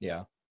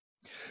 Yeah.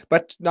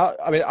 But now,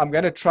 I mean, I'm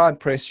going to try and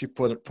press you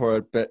for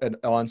a bit an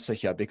answer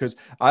here, because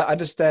I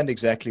understand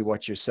exactly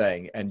what you're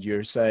saying. And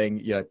you're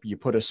saying, you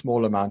put a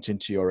small amount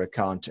into your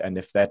account, and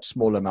if that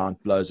small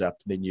amount blows up,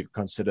 then you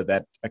consider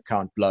that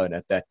account blown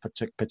at that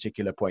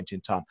particular point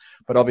in time.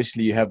 But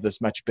obviously, you have this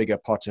much bigger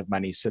pot of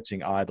money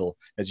sitting idle,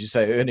 as you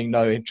say, earning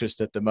no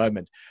interest at the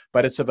moment,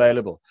 but it's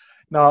available.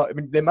 Now, I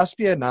mean, there must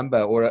be a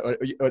number, or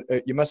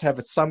you must have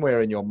it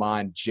somewhere in your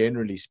mind,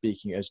 generally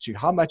speaking, as to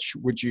how much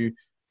would you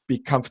be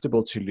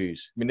comfortable to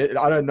lose. I mean,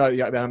 I don't know. I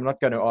mean, I'm not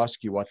going to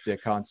ask you what the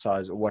account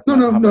size or what.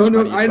 No.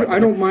 I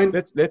don't mind.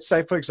 Let's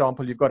say, for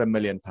example, you've got £1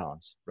 million,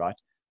 right?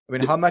 I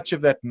mean, how much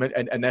of that,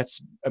 and that's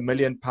 £1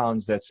 million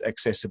that's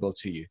accessible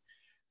to you,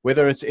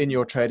 whether it's in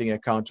your trading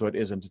account or it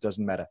isn't, it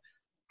doesn't matter.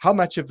 How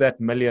much of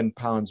that £1 million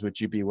would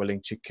you be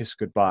willing to kiss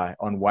goodbye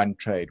on one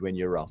trade when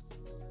you're wrong?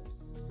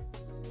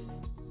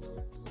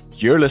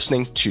 You're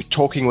listening to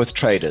Talking with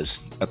Traders,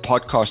 a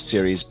podcast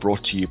series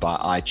brought to you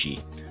by IG,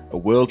 a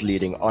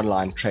world-leading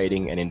online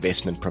trading and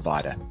investment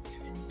provider.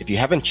 If you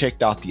haven't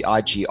checked out the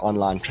IG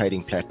online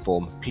trading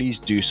platform, please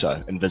do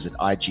so and visit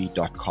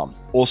IG.com.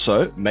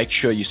 Also, make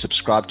sure you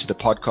subscribe to the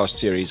podcast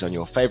series on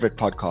your favorite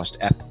podcast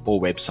app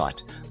or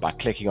website by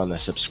clicking on the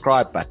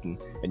subscribe button,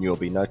 and you'll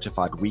be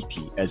notified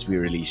weekly as we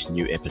release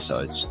new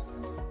episodes.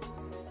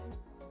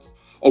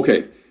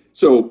 Okay,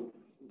 so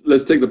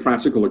let's take the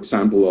practical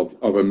example of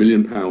 £1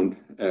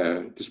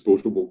 million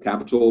disposable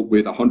capital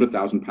with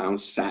 £100,000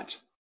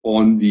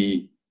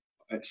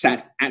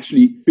 sat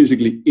actually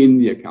physically in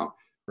the account.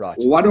 Right.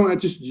 Why don't I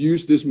just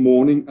use this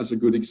morning as a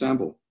good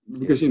example?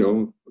 Because, I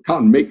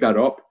can't make that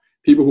up.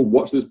 People who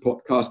watch this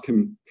podcast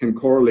can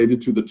correlate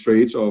it to the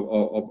trades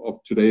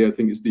of today. I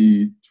think it's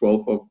the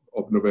 12th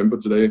of November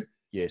today.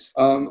 Yes.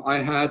 I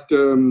had,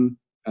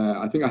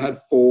 I think I had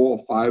 4 or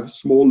 5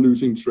 small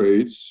losing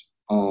trades,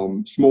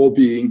 small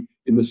being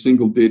in the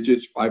single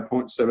digits,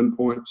 5.7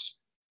 points.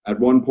 At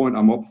one point,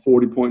 I'm up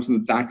 40 points in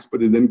the DAX,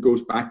 but it then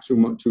goes back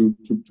to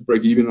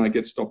break even and I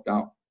get stopped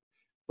out.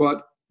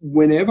 But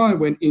whenever I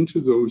went into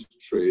those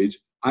trades,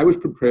 I was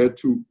prepared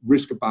to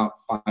risk about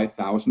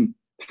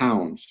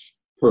 £5,000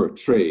 per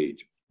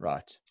trade.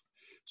 Right.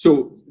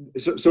 So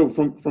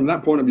from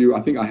that point of view,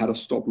 I think I had a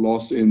stop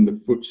loss in the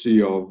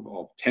FTSE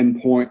of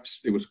 10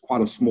 points. It was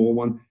quite a small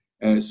one.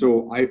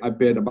 So I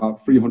bet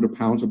about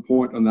 £300 a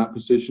point on that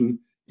position.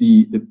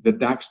 The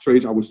DAX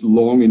trades, I was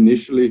long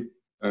initially.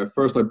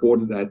 First, I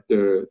bought it at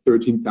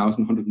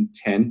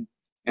 13,110,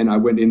 and I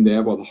went in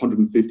there with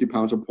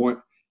 £150 a point.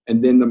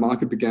 And then the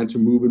market began to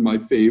move in my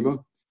favor.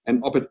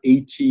 And up at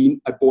 18,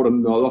 I bought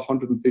another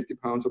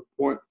 £150 a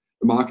point.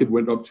 The market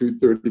went up to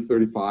 30,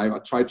 35. I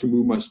tried to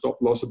move my stop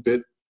loss a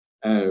bit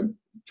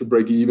to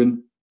break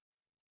even.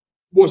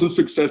 Wasn't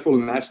successful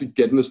in actually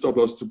getting the stop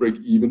loss to break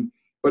even.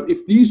 But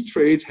if these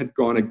trades had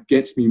gone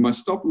against me, my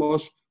stop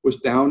loss was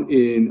down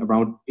in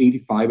around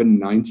 85 and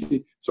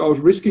 90. So I was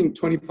risking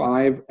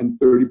 25 and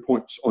 30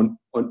 points on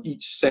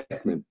each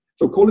segment.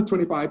 So call it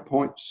 25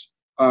 points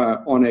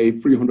on a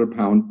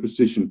 £300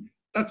 position.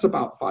 That's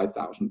about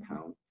 £5,000.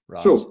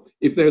 Right. So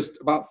if there's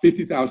about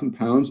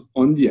 £50,000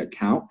 on the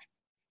account,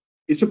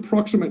 it's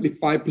approximately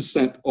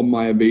 5% of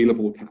my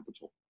available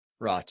capital.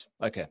 Right.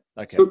 Okay.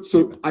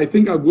 So I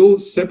think I will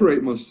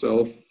separate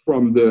myself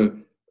from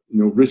the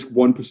risk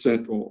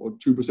 1% or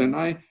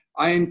 2%.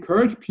 I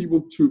encourage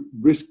people to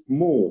risk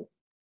more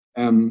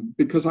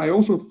because I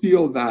also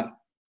feel that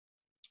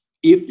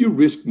if you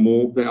risk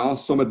more, there are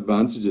some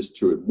advantages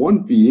to it.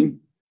 One being,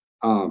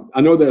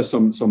 I know there's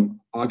some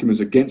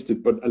arguments against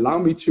it, but allow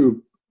me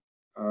to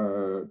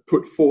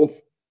put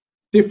forth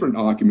different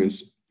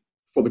arguments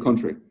for the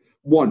contrary.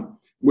 One,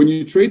 when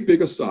you trade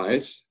bigger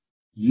size,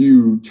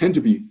 you tend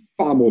to be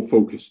far more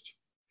focused.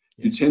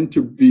 Yes. You tend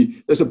to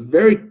be, there's a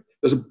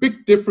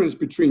big difference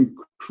between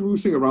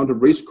cruising around a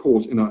race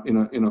course in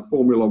a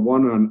Formula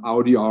One or an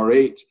Audi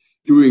R8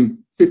 doing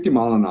 50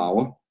 miles an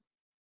hour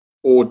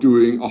or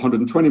doing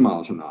 120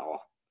 miles an hour.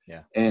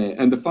 Yeah.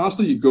 And the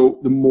faster you go,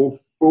 the more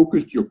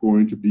focused you're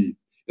going to be.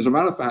 As a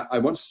matter of fact, I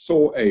once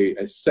saw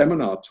a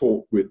seminar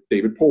talk with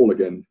David Paul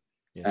again.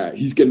 Yes.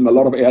 He's getting a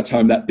lot of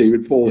airtime, that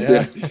David Paul.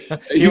 Yeah.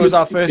 He was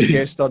our first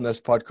guest on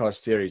this podcast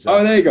series.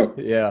 Oh, there you go.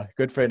 Yeah,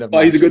 good friend of mine.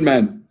 Oh, he's a good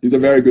man. He's a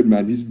very good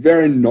man. He's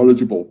very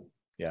knowledgeable.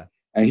 Yeah.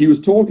 And he was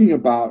talking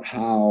about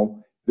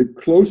how the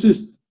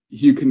closest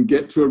you can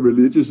get to a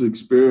religious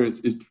experience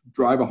is to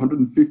drive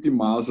 150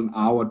 miles an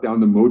hour down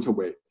the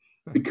motorway,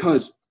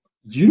 because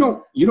you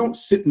don't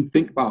sit and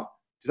think about,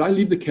 did I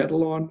leave the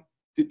kettle on?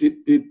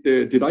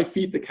 Did I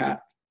feed the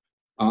cat?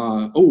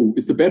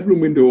 Is the bedroom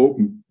window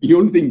open? The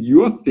only thing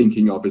you're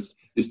thinking of is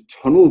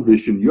tunnel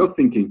vision. You're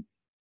thinking,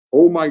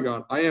 oh my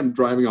God, I am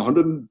driving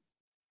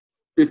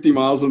 150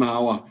 miles an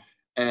hour.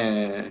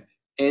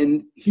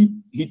 And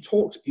he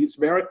talks, it's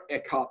very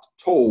Eckhart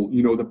Tolle,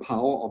 the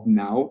power of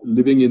now,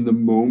 living in the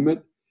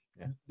moment.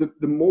 Yeah.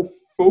 The more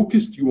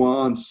focused you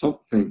are on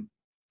something,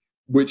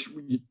 which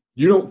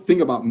you don't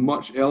think about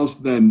much else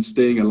than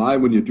staying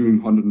alive when you're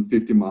doing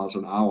 150 miles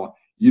an hour.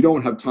 You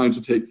don't have time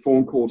to take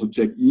phone calls or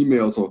check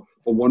emails or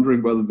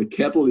wondering whether the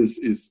kettle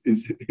is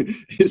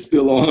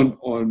still on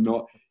or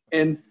not.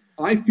 And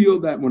I feel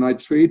that when I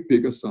trade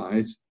bigger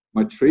size,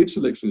 my trade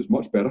selection is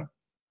much better.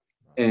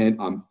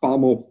 And I'm far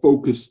more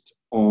focused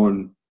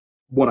on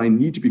what I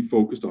need to be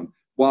focused on.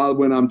 While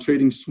when I'm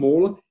trading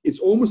smaller, it's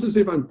almost as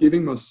if I'm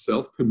giving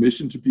myself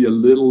permission to be a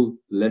little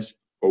less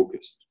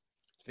focused.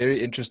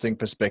 Very interesting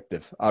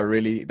perspective.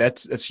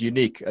 It's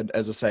unique. And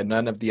as I say,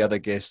 none of the other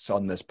guests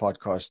on this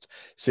podcast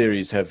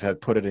series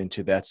have put it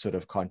into that sort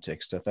of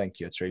context. So thank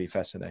you. It's really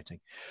fascinating.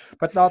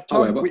 But now,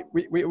 Tom,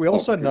 we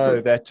also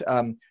know that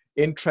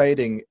in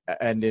trading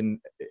and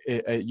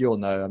you'll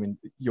know, I mean,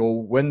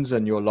 your wins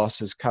and your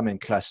losses come in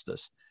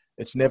clusters.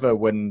 It's never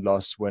win,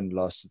 loss, win,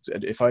 loss.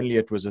 If only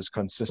it was as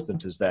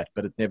consistent as that,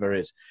 but it never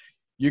is.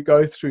 You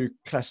go through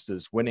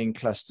clusters, winning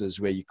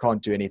clusters where you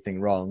can't do anything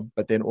wrong,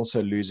 but then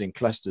also losing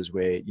clusters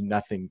where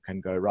nothing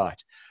can go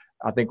right.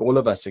 I think all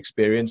of us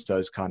experience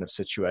those kind of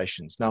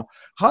situations. Now,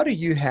 how do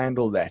you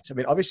handle that? I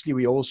mean, obviously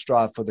we all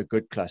strive for the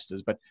good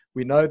clusters, but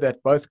we know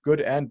that both good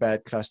and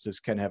bad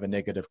clusters can have a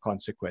negative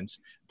consequence.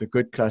 The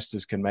good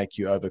clusters can make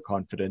you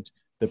overconfident.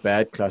 The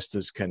bad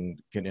clusters can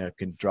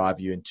drive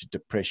you into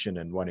depression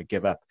and want to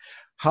give up.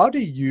 How do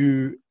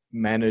you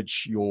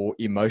manage your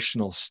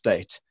emotional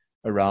state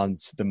around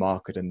the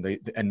market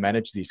and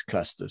manage these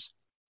clusters?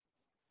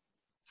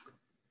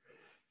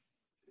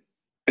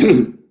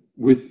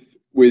 with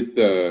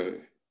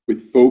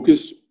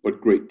focus,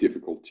 but great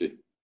difficulty.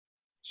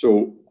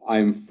 So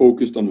I'm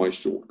focused on my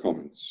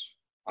shortcomings.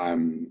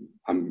 I'm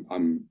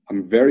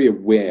very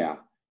aware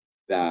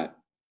that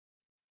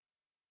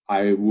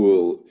I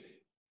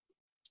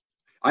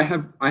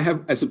have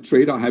as a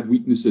trader, I have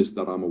weaknesses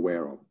that I'm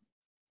aware of.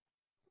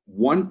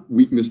 One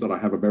weakness that I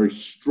have, a very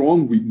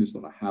strong weakness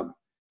that I have,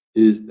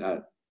 is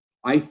that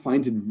I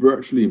find it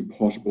virtually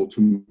impossible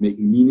to make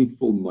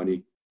meaningful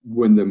money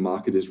when the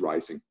market is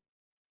rising.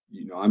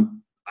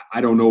 I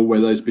don't know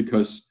whether it's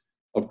because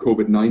of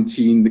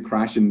COVID-19, the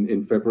crash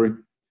in February,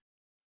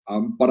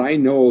 but I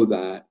know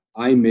that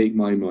I make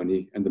my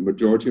money, and the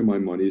majority of my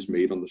money is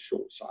made on the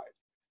short side.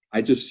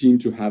 I just seem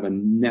to have a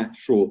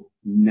natural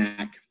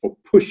knack for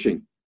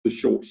pushing the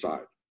short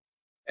side.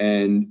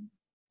 And,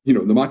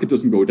 the market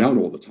doesn't go down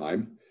all the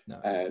time.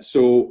 No.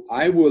 So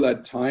I will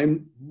at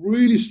times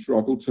really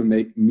struggle to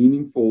make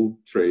meaningful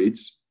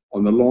trades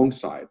on the long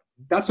side.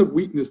 That's a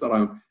weakness that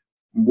I'm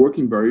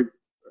working very,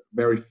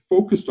 very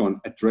focused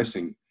on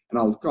addressing. And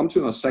I'll come to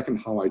in a second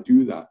how I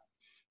do that.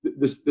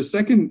 The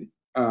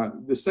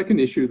second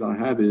issue that I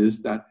have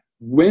is that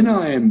when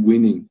I am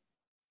winning,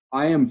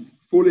 I am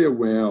fully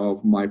aware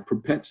of my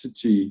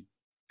propensity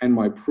and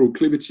my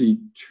proclivity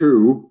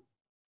to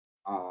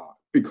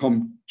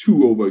become too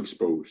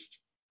overexposed,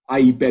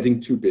 i.e. betting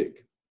too big.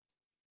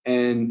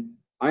 And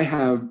I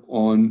have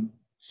on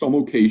some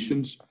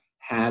occasions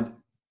had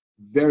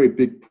very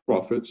big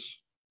profits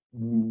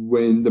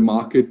when the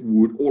market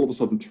would all of a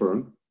sudden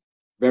turn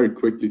very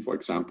quickly, for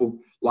example,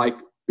 like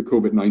the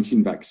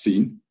COVID-19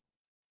 vaccine.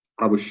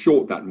 I was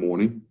short that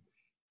morning.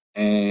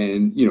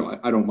 And,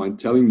 I don't mind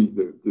telling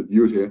the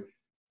viewers here,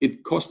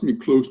 it cost me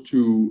close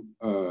to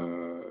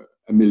 £1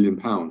 million.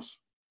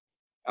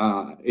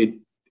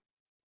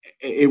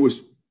 It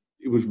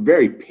was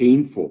very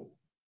painful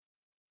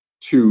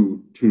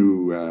to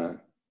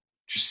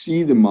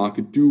see the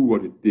market do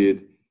what it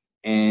did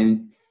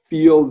and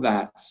feel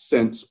that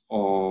sense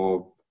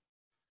of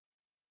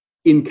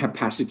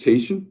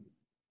incapacitation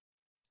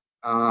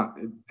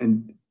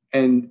and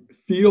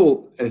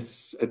feel a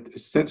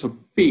sense of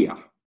fear.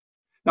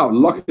 Now,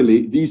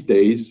 luckily, these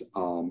days,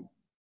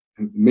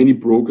 many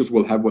brokers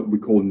will have what we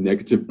call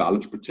negative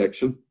balance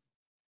protection.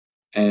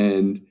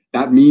 And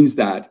that means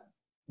that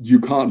you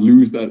can't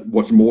lose that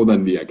what's more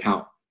than the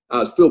account.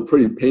 It's still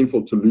pretty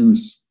painful to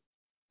lose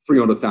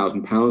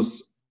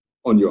 £300,000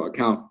 on your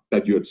account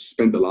that you had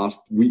spent the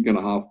last week and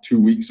a half, 2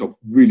 weeks of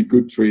really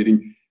good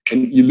trading,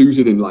 and you lose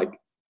it in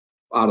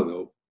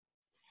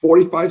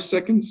 45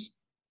 seconds.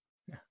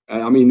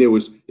 I mean, it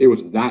was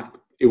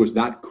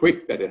that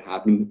quick that it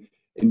happened.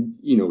 And,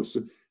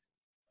 so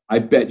I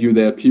bet you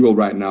there are people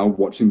right now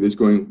watching this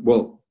going,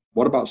 well,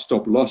 what about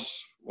stop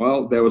loss?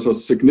 Well, there was a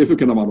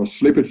significant amount of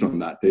slippage on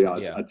that day.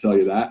 I tell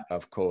you that.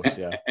 Of course,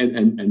 yeah.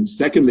 And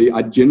secondly,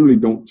 I generally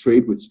don't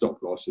trade with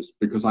stop losses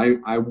because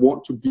I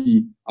want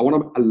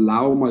to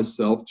allow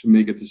myself to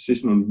make a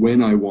decision on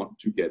when I want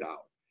to get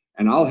out.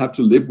 And I'll have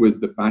to live with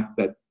the fact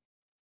that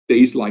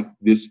days like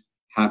this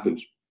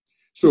happens.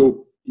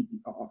 So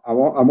I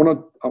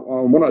want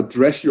to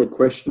address your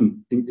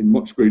question in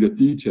much greater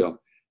detail.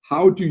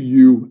 How do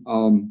you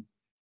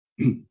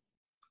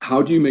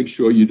make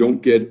sure you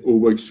don't get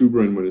over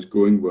exuberant when it's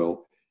going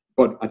well?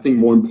 But I think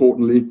more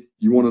importantly,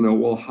 you want to know,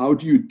 well, how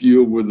do you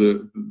deal with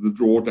the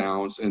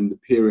drawdowns and the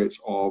periods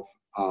of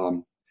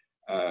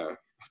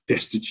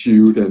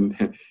destitute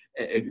and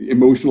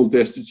emotional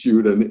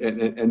destitute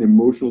and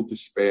emotional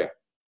despair?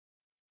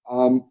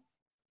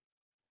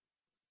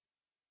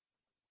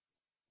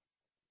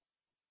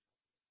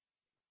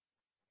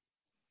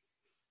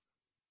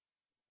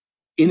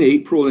 In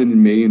April and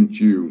in May and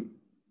June,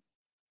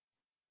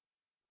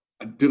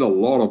 I did a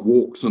lot of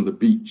walks on the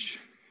beach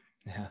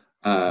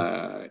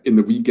in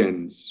the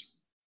weekends,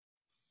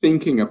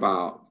 thinking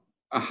about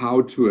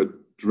how to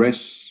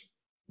address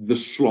the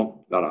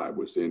slump that I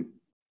was in.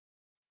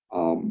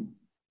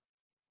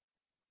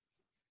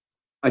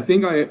 I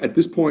think at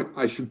this point,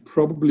 I should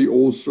probably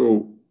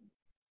also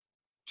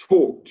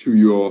talk to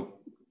your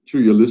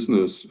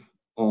listeners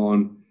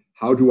on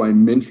how do I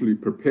mentally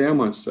prepare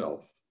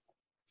myself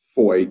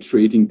for a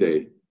trading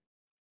day,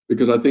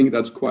 because I think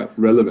that's quite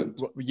relevant.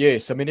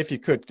 Yes, I mean, if you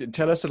could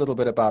tell us a little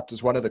bit about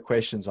this. One of the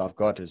questions I've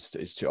got is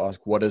to ask,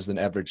 what does an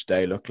average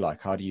day look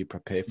like? How do you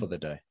prepare for the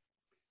day?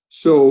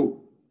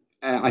 So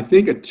I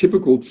think a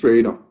typical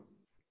trader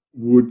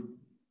would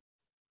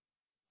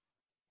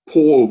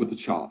pore over the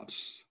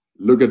charts,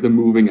 look at the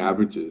moving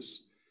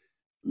averages,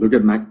 look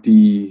at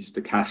MACD,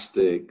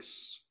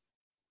 stochastics,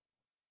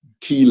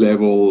 key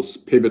levels,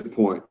 pivot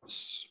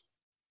points,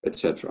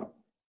 etc.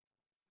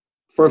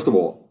 First of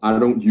all, I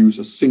don't use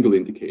a single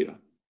indicator.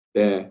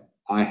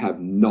 I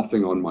have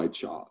nothing on my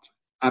chart.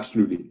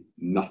 Absolutely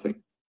nothing.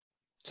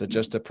 So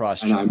just a price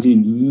chart. And I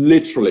mean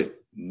literally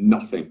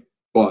nothing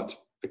but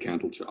a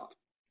candle chart.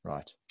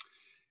 Right.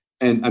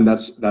 And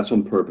that's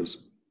on purpose.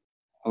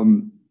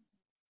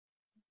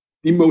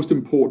 The most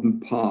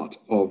important part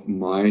of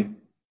my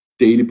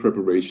daily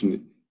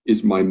preparation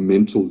is my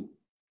mental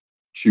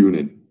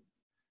tune-in.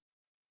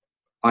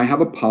 I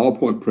have a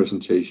PowerPoint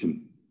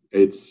presentation.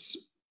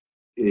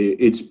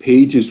 Its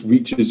pages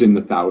reaches in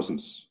the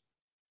thousands,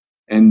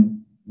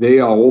 and they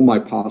are all my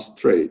past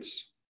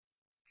trades.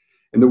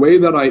 And the way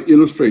that I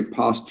illustrate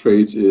past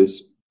trades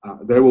is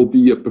there will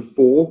be a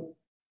before,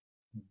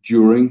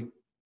 during,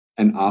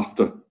 and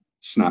after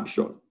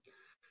snapshot.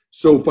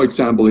 So, for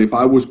example, if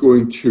I was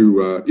going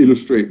to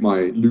illustrate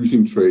my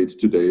losing trades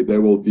today,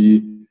 there will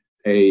be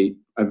a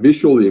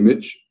visual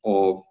image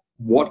of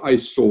what I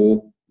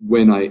saw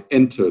when I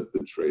entered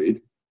the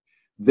trade.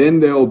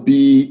 Then there'll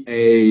be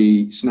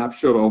a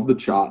snapshot of the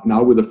chart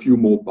now with a few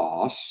more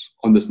bars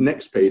on this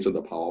next page of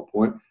the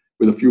PowerPoint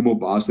with a few more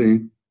bars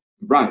saying,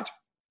 right,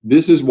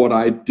 this is what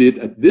I did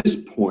at this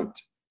point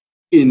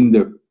in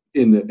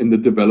the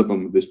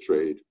development of this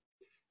trade.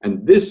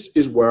 And this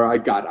is where I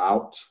got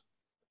out.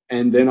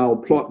 and then I'll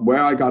plot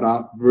where I got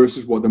out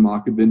versus what the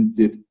market then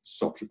did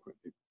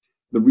subsequently.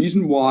 The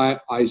reason why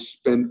I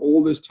spend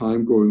all this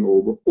time going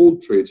over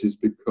old trades is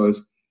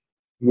because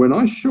when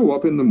I show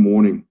up in the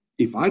morning,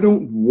 if I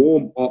don't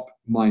warm up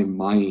my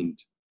mind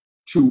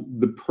to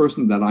the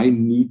person that I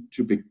need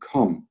to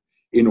become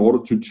in order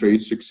to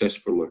trade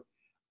successfully,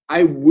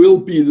 I will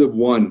be the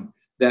one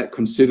that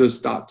considers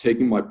start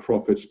taking my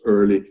profits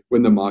early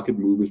when the market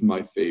move is in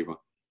my favor.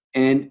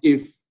 And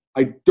if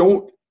I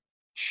don't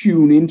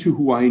tune into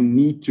who I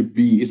need to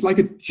be, it's like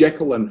a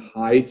Jekyll and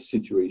Hyde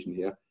situation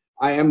here.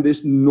 I am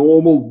this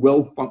normal,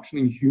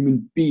 well-functioning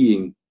human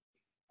being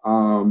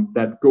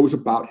that goes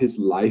about his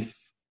life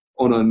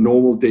on a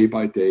normal day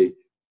by day.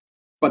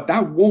 But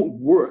that won't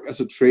work as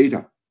a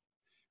trader.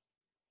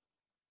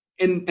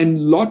 And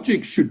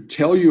logic should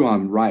tell you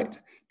I'm right,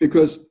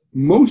 because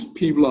most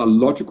people are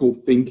logical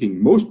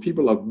thinking. Most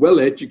people are well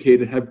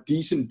educated, have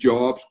decent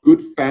jobs,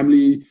 good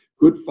family,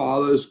 good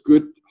fathers,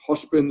 good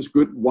husbands,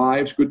 good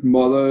wives, good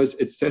mothers,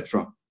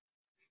 etc.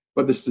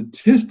 But the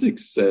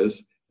statistics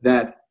says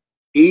that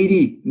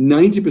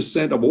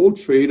 80-90% of all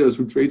traders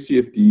who trade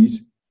CFDs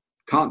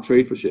can't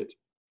trade for shit.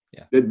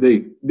 Yeah.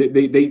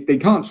 They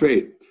can't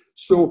trade.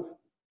 So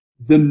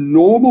the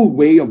normal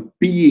way of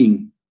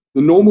being,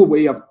 the normal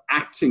way of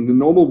acting, the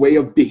normal way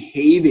of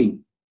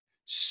behaving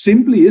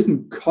simply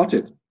isn't cut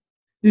it.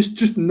 It's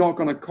just not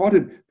going to cut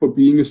it for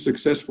being a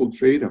successful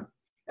trader.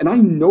 And I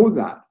know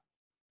that.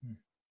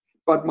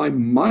 But my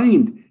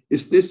mind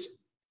is this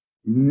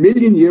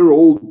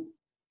million-year-old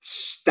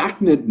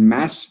stagnant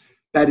mass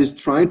that is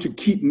trying to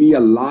keep me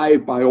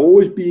alive by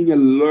always being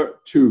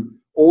alert to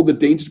all the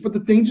dangers. But the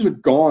dangers are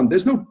gone.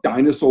 There's no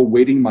dinosaur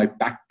waiting in my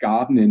back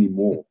garden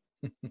anymore.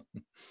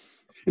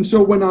 And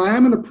so when I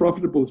am in a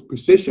profitable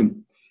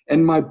position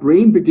and my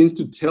brain begins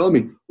to tell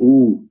me,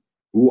 oh,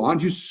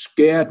 aren't you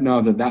scared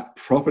now that that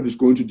profit is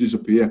going to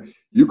disappear?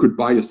 You could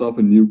buy yourself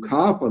a new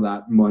car for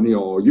that money,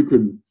 or you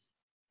could,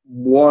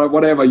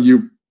 whatever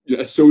you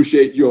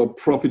associate your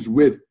profits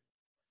with.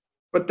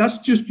 But that's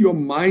just your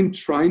mind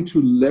trying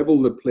to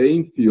level the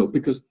playing field,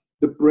 because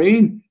the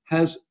brain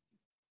has,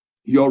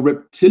 your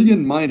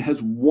reptilian mind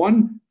has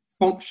one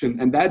function,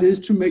 and that is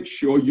to make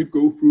sure you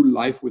go through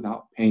life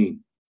without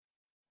pain.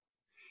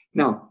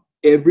 Now,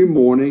 every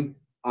morning,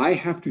 I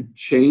have to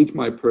change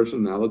my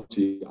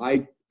personality.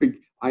 I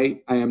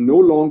am no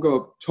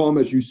longer Tom,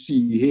 as you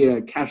see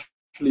here,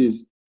 casually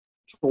is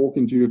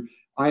talking to you.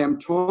 I am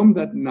Tom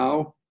that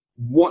now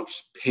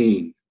wants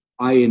pain.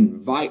 I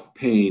invite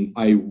pain.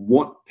 I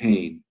want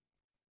pain.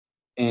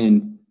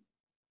 And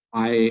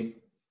I'm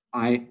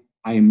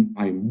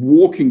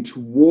walking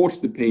towards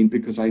the pain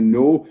because I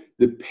know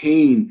the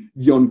pain,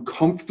 the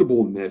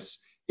uncomfortableness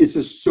is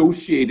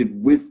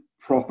associated with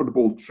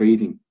profitable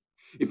trading.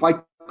 If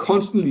I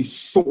constantly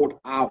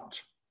sought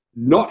out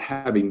not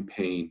having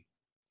pain,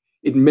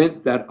 it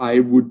meant that I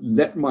would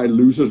let my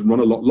losers run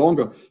a lot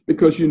longer,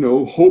 because, you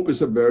know, hope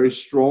is a very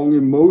strong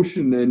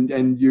emotion,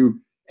 and you're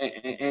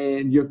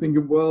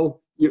thinking,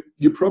 well,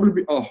 you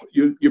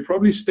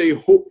probably stay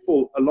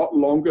hopeful a lot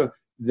longer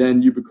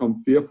than you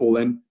become fearful.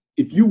 And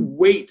if you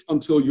wait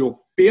until you're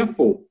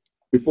fearful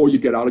before you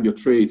get out of your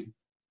trade,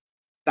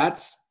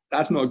 that's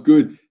not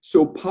good.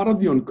 So part of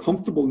the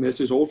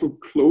uncomfortableness is also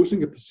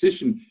closing a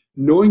position,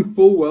 knowing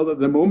full well that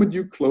the moment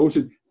you close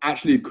it,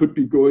 actually it could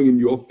be going in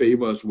your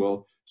favor as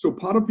well. So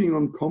part of being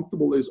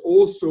uncomfortable is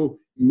also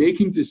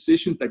making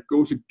decisions that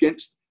goes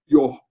against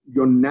your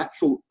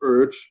natural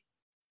urge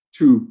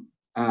to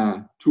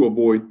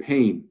avoid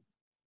pain.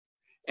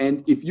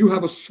 And if you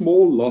have a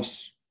small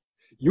loss,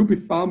 you'll be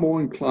far more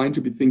inclined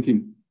to be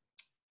thinking,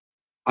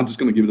 I'm just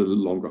going to give it a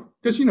little longer,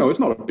 because, you know, it's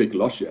not a big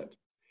loss yet.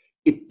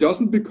 It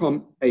doesn't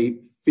become a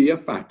fear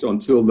factor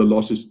until the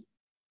loss is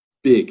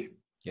big.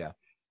 Yeah.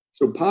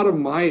 So part of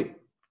my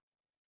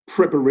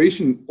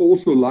preparation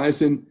also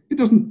lies in, it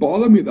doesn't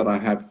bother me that I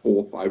had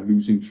 4 or 5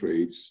 losing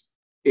trades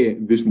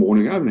this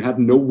morning. I haven't had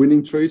no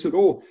winning trades at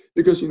all,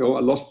 because, you know, I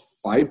lost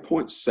 5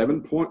 points,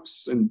 7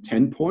 points, and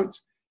 10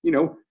 points. You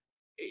know,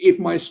 if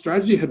my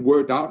strategy had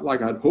worked out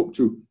like I'd hoped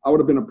to, I would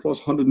have been a plus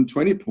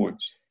 120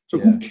 points. So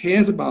who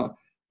cares about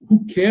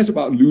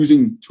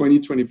losing 20,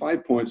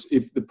 25 points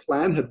if the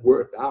plan had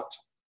worked out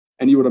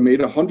and you would have made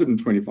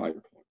 125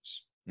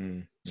 points?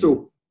 Mm-hmm.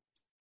 So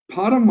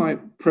part of my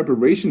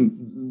preparation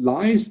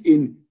lies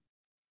in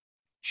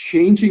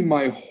changing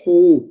my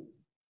whole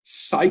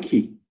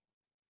psyche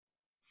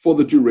for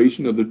the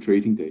duration of the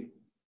trading day.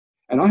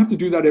 And I have to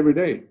do that every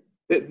day.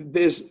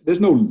 There's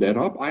no let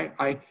up.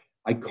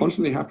 I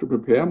constantly have to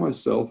prepare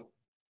myself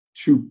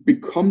to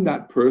become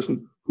that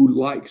person who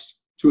likes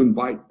to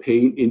invite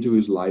pain into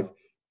his life,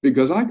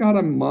 because I got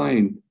a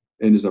mind,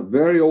 and it's a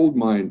very old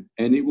mind,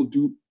 and it will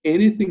do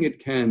anything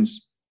it can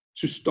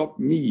to stop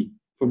me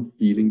from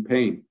feeling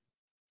pain.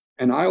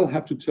 And I'll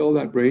have to tell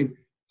that brain,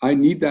 I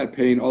need that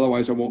pain,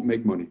 otherwise I won't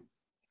make money.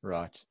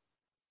 Right.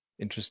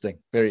 Interesting.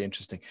 Very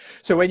interesting.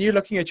 So when you're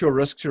looking at your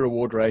risk to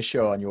reward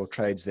ratio on your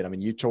trades, then, I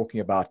mean, you're talking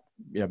about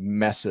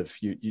massive,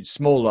 you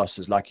small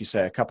losses, like you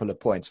say, a couple of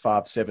points,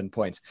 5, 7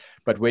 points.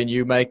 But when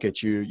you make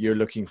it, you're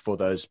looking for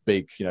those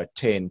big,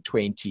 10,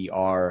 20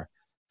 R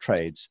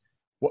trades.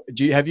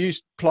 Have you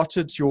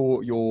plotted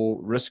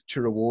your risk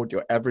to reward,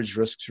 your average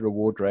risk to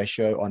reward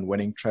ratio on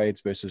winning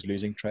trades versus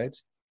losing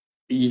trades?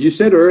 You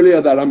said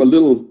earlier that I'm a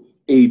little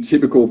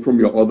atypical from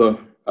your other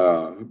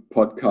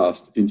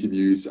podcast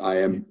interviews. I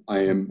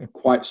am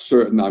quite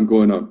certain I'm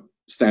going to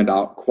stand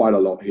out quite a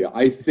lot here.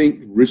 I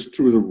think risk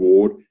to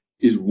reward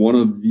is one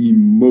of the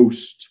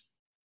most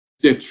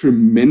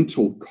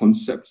detrimental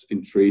concepts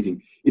in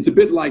trading. It's a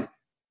bit like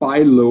buy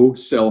low,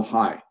 sell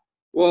high.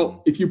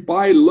 Well, if you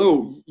buy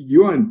low,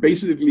 you are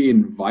basically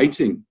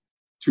inviting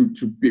to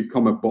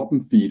become a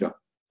bottom feeder,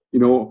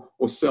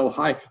 or sell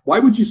high. Why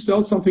would you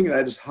sell something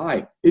that is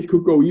high? It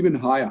could go even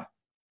higher.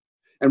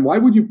 And why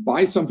would you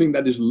buy something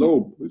that is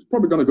low? It's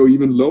probably going to go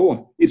even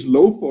lower. It's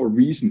low for a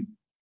reason.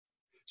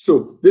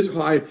 So this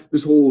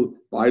whole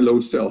buy low,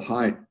 sell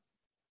high,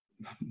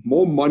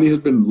 more money has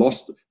been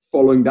lost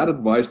following that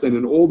advice than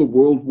in all the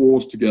world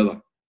wars together.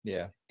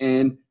 Yeah.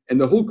 And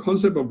the whole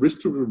concept of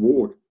risk to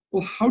reward.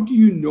 Well, how do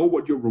you know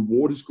what your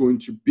reward is going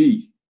to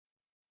be?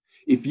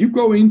 If you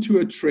go into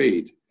a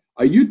trade,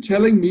 are you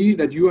telling me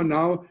that you are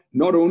now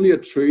not only a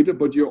trader,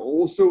 but you're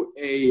also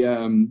a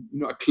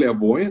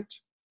clairvoyant?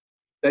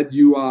 That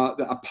you are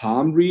a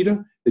palm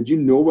reader, that you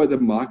know where the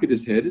market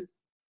is headed?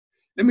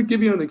 Let me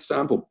give you an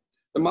example.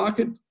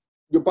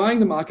 You're buying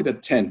the market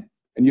at 10,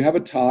 and you have a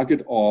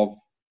target of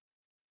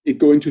it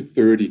going to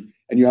 30,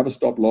 and you have a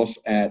stop loss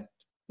at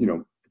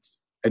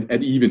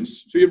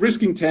evens. So you're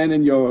risking 10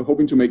 and you're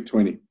hoping to make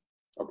 20.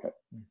 Okay.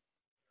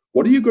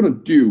 What are you going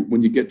to do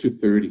when you get to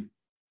 30?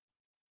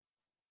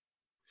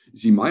 You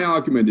see, my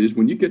argument is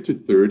when you get to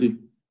 30,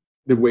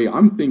 the way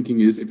I'm thinking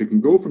is if it can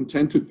go from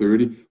 10 to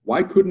 30,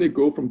 why couldn't it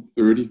go from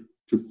 30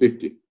 to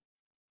 50?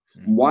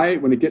 Why,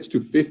 when it gets to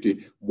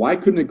 50, why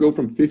couldn't it go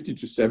from 50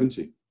 to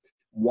 70?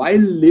 Why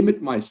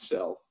limit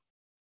myself?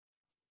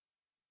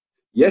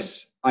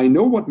 Yes, I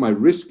know what my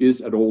risk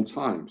is at all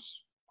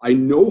times. I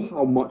know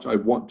how much I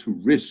want to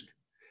risk,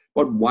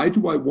 but why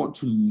do I want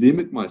to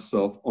limit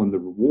myself on the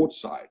reward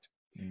side?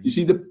 You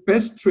see, the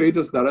best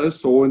traders that I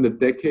saw in the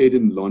decade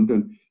in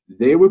London,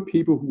 they were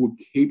people who were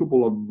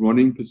capable of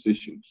running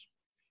positions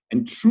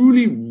and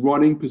truly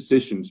running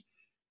positions,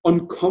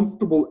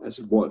 uncomfortable as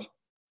it was.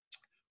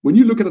 When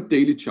you look at a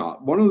daily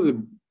chart, one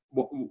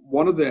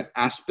of the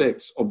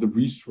aspects of the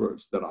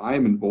research that I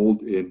am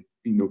involved in,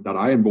 that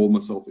I involve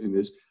myself in,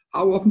 is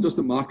how often does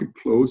the market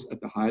close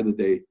at the high of the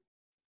day,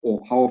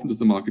 or how often does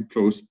the market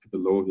close at the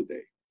low of the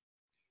day?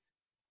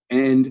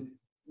 And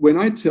when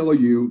I tell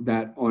you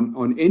that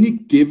on any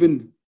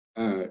given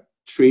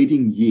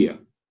trading year,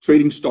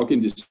 trading stock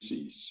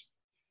indices,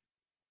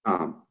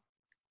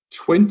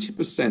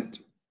 20%,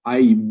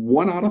 i.e.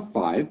 one out of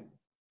five,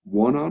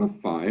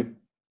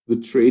 the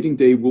trading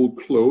day will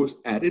close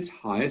at its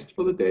highest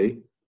for the day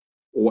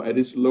or at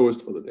its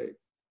lowest for the day.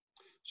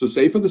 So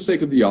say for the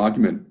sake of the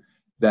argument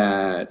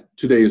that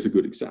today is a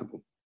good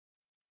example.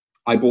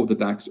 I bought the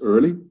DAX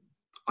early.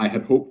 I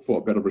had hoped for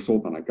a better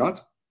result than I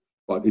got,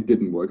 but it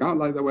didn't work out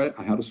like that way.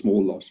 I had a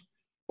small loss.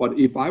 But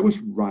if I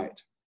was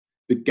right,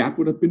 the gap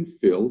would have been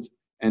filled,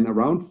 and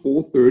around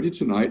 4:30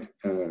 tonight,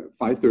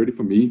 5:30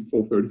 for me,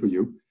 4:30 for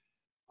you,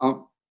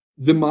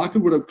 the market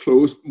would have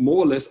closed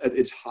more or less at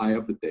its high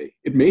of the day.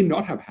 It may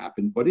not have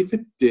happened, but if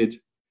it did,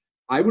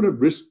 I would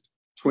have risked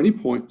 20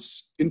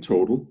 points in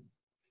total,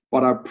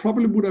 but I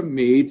probably would have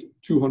made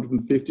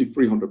 250,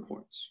 300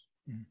 points.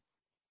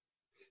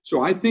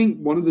 So I think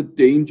one of the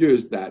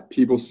dangers that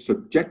people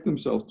subject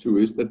themselves to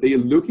is that they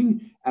are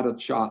looking at a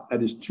chart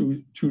that is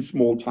too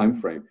small time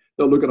frame.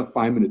 They'll look at a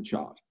 5-minute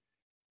chart.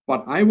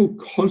 But I will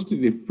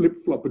constantly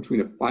flip-flop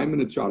between a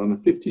 5-minute chart and a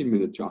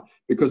 15-minute chart,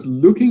 because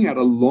looking at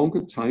a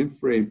longer time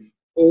frame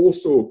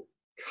also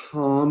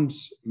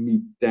calms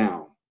me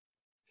down.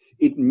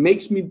 It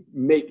makes me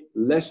make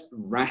less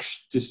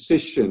rash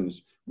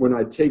decisions when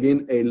I take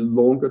in a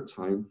longer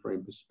time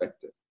frame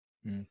perspective.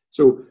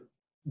 So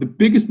the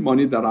biggest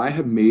money that I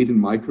have made in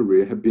my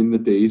career have been the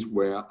days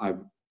where I've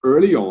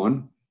early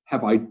on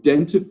have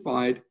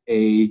identified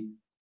a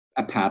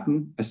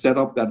pattern, a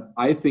setup that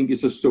I think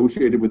is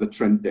associated with a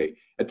trend day.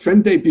 A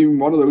trend day being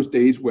one of those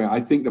days where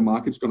I think the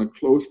market's going to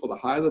close for the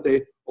high of the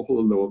day or for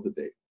the low of the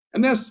day.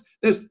 And there's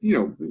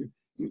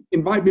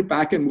invite me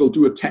back and we'll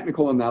do a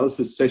technical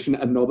analysis session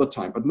another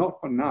time, but not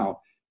for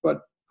now.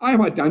 But I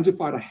have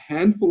identified a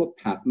handful of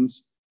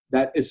patterns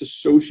that is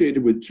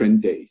associated with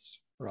trend days.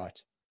 Right.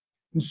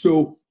 And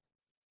so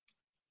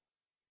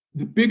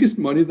the biggest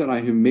money that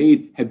I have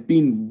made have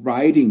been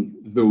riding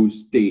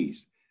those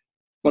days.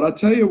 But I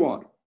tell you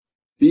what,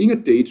 being a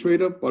day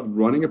trader, but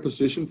running a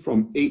position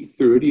from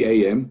 8:30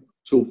 a.m.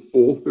 till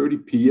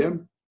 4:30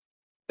 p.m.,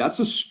 that's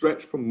a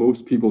stretch from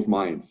most people's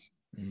minds.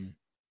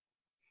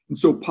 And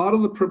so part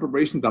of the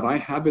preparation that I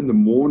have in the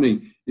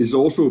morning is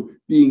also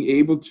being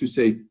able to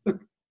say,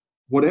 look,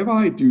 whatever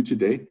I do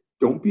today,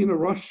 don't be in a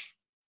rush.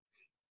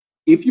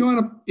 If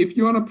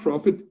you're on a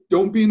profit,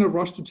 don't be in a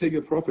rush to take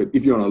a profit.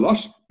 If you're on a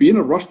loss, be in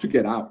a rush to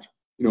get out.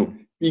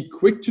 Be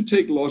quick to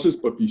take losses,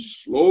 but be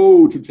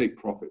slow to take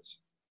profits.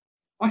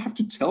 I have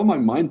to tell my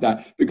mind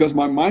that, because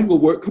my mind will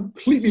work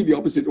completely the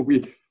opposite.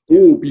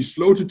 Be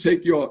slow to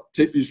take your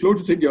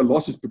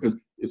losses, because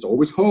it's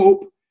always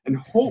hope, and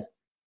hope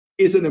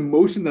is an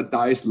emotion that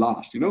dies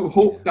last.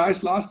 Hope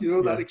dies last.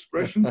 That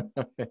expression.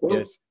 Well,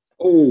 yes.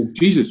 Oh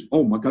Jesus!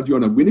 Oh my God! You're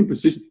in a winning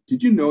position.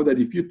 Did you know that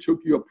if you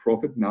took your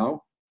profit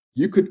now,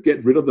 you could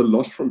get rid of the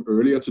loss from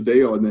earlier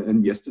today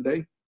and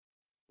yesterday?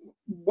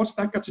 What's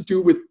that got to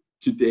do with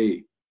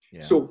today?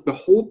 Yeah. So the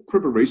whole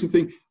preparation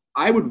thing,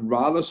 I would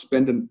rather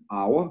spend an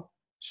hour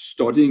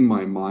studying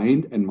my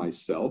mind and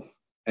myself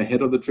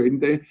ahead of the trading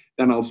day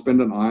than I'll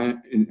spend an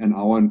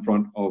hour in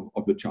front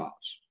of the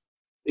charts.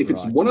 If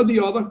it's one or the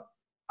other,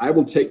 I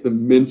will take the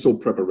mental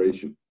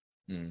preparation.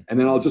 And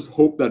then I'll just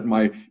hope that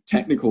my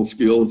technical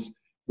skills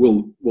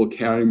will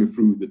carry me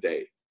through the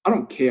day. I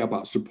don't care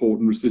about support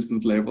and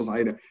resistance levels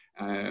either,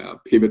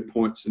 pivot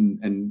points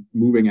and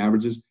moving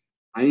averages.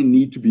 I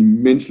need to be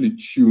mentally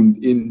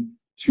tuned in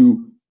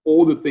to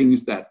all the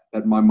things that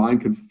my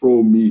mind can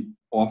throw me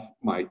off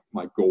my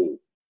goal.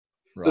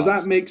 Right. Does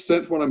that make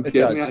sense what I'm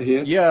getting at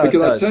here? Yeah,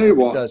 because I tell you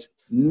what,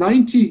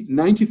 90,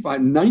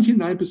 95,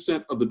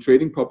 99% of the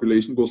trading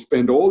population will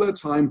spend all their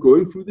time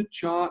going through the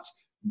charts,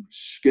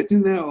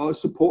 getting their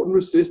support and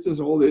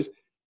resistance, all this.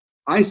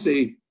 I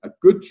say a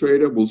good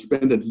trader will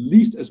spend at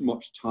least as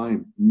much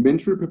time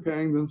mentally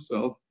preparing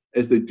themselves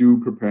as they do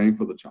preparing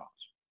for the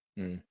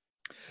charts.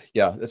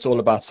 Yeah, it's all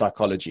about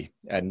psychology,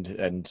 and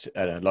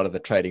a lot of the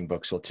trading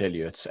books will tell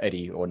you it's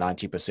 80 or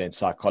 90%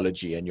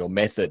 psychology, and your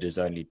method is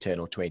only 10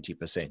 or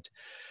 20%.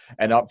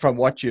 And from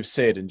what you've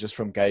said, and just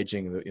from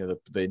gauging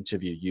the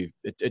interview,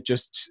 it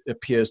just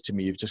appears to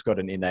me you've just got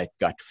an innate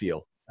gut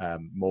feel,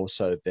 more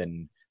so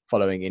than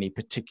following any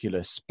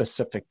particular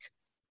specific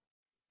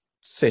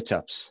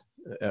setups.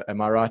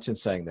 Am I right in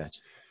saying that?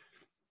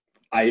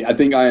 I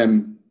think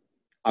I'm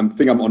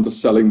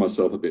underselling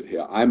myself a bit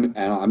here. I'm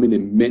an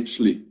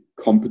immensely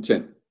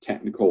competent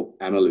technical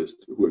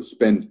analyst who has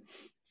spent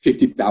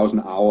 50,000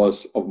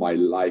 hours of my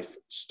life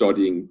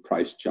studying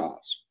price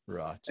charts.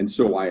 Right. And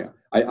so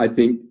I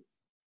think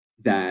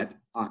that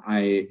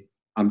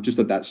I'm just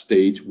at that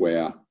stage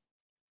where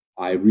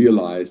I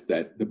realize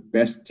that the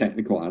best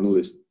technical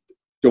analysts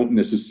don't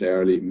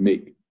necessarily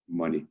make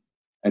money.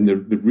 And the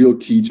real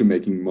key to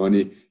making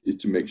money is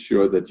to make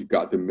sure that you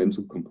got the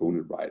mental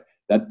component right.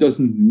 That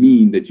doesn't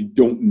mean that you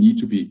don't need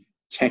to be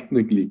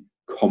technically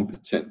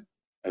competent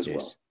as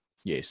well.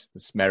 Yes,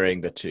 it's marrying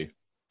the two.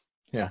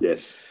 Yeah.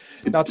 Yes.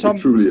 Now, Tom,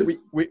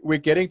 we're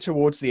getting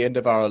towards the end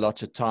of our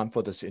allotted time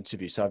for this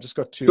interview, so I've just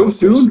got two. So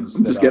soon?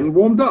 I'm just getting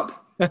warmed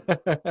up.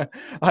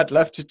 I'd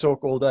love to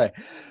talk all day.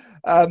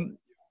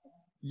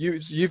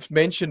 You've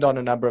mentioned on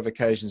a number of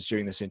occasions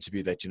during this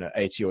interview that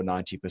 80 or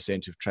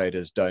 90% of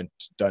traders don't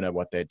know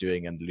what they're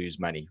doing and lose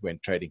money when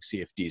trading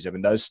CFDs. I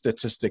mean, those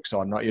statistics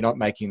are not, you're not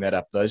making that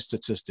up. Those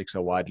statistics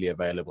are widely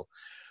available.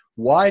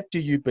 Why do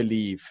you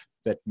believe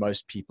that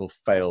most people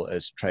fail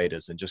as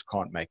traders and just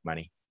can't make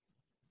money?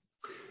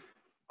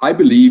 I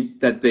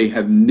believe that they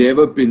have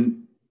never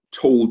been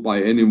told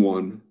by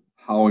anyone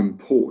how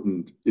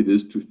important it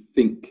is to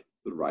think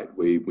the right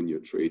way when you're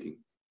trading.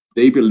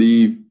 They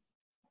believe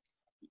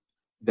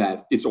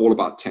that it's all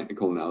about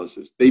technical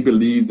analysis. They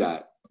believe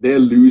that they're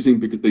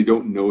losing because they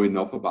don't know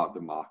enough about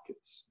the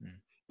markets.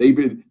 They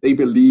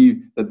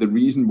believe that the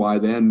reason why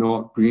they're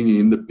not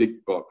bringing in the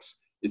big bucks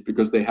is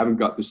because they haven't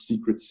got the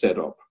secret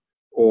setup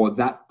or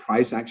that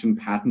price action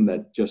pattern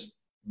that just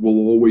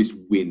will always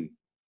win.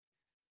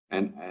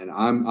 And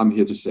I'm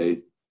here to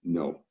say,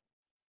 no,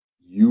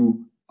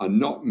 you are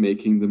not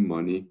making the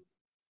money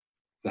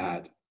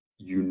that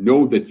you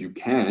know that you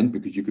can,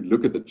 because you could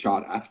look at the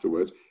chart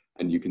afterwards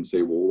and you can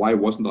say, well, why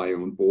wasn't I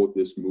on board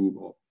this move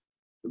up?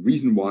 The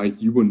reason why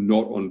you were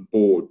not on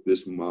board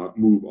this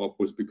move up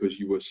was because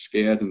you were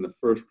scared in the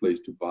first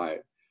place to buy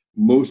it.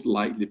 Most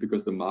likely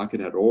because the market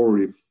had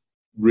already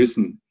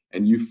risen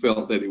and you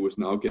felt that it was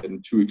now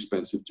getting too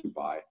expensive to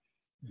buy.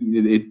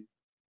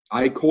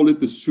 I call it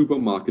the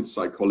supermarket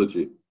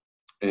psychology.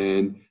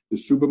 And the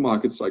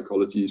supermarket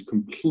psychology is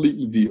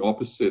completely the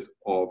opposite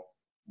of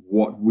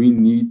what we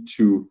need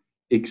to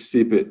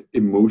exhibit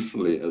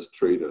emotionally as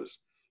traders.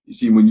 You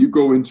see, when you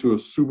go into a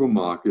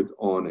supermarket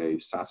on a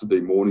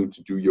Saturday morning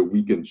to do your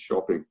weekend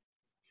shopping,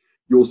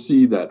 you'll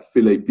see that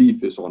filet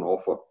beef is on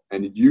offer.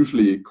 And it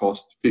usually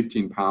costs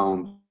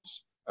 £15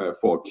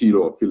 for a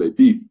kilo of filet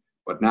beef.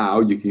 But now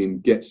you can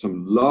get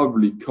some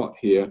lovely cut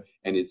here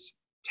and it's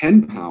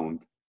 £10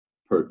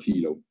 per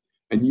kilo.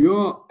 And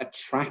you're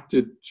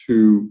attracted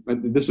to,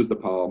 and this is the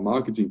power of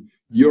marketing,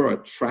 you're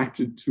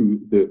attracted to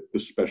the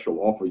special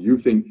offer. You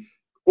think,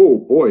 oh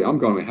boy, I'm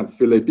going to have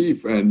filet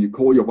beef. And you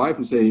call your wife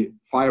and say,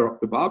 fire up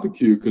the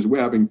barbecue because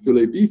we're having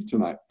filet beef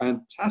tonight.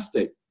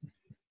 Fantastic.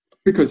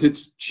 Because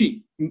it's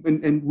cheap.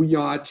 And we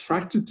are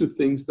attracted to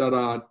things that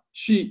are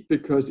cheap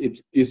because it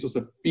gives us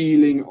a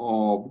feeling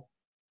of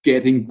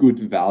getting good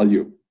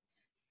value.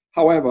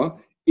 However,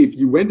 if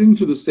you went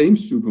into the same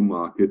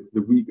supermarket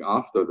the week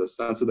after, the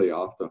Saturday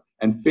after,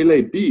 and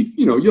filet beef,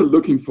 you're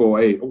looking for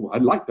I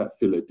like that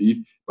filet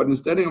beef, but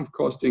instead of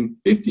costing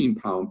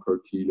 £15 per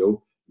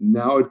kilo,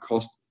 now it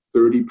costs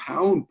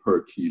 £30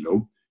 per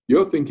kilo.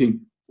 You're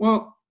thinking,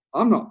 well,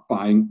 I'm not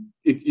buying.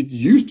 It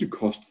used to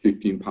cost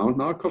 £15,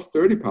 now it costs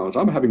 £30.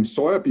 I'm having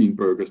soybean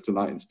burgers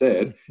tonight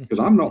instead because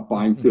I'm not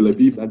buying filet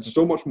beef. That's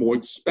so much more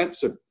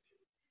expensive.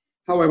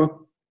 However,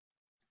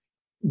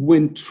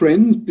 when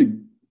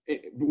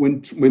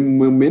when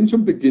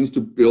momentum begins to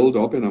build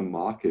up in a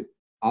market,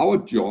 our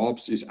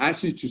jobs is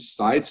actually to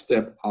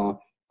sidestep our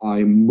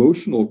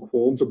emotional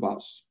qualms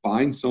about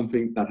buying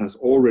something that has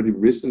already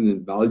risen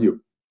in value.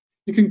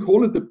 You can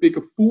call it the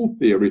bigger fool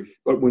theory,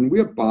 but when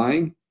we're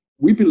buying,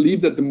 we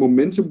believe that the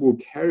momentum will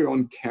carry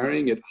on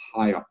carrying it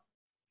higher.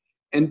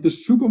 And the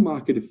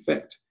supermarket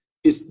effect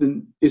is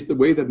the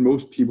way that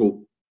most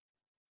people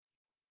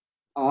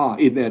are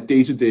in their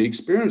day-to-day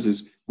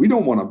experiences. We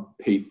don't want to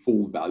pay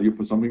full value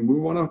for something. We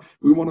want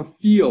to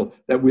feel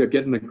that we are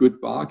getting a good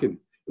bargain.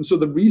 And so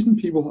the reason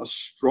people are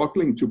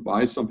struggling to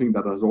buy something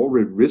that has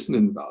already risen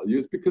in value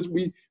is because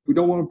we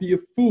don't want to be a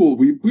fool.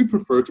 We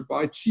prefer to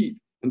buy cheap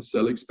and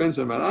sell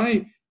expensive. And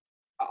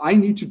I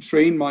need to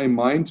train my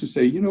mind to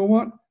say, you know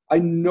what? I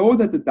know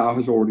that the Dow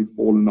has already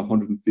fallen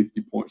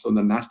 150 points, and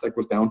the Nasdaq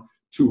was down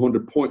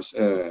 200 points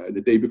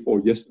the day before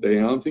yesterday.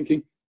 And I'm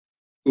thinking,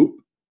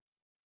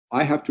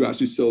 I have to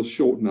actually sell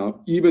short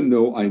now, even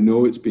though I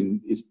know it's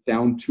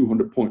down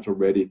 200 points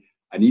already.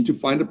 I need to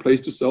find a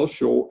place to sell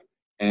short,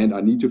 and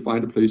I need to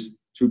find a place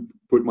to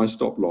put my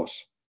stop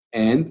loss.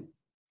 And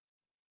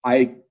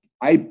I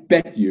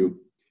bet you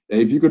that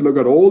if you could look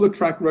at all the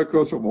track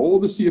records of all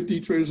the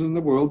CFD traders in the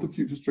world, the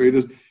futures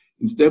traders,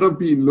 instead of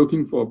being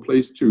looking for a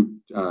place to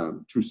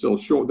sell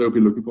short, they'll be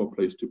looking for a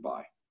place to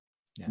buy.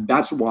 Yeah.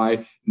 That's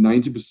why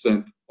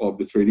 90% of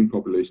the trading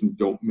population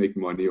don't make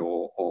money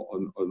or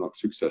are not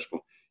successful,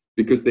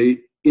 because they,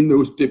 in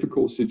those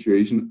difficult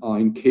situations, are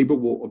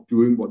incapable of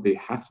doing what they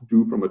have to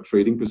do from a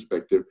trading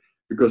perspective,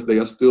 because they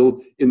are still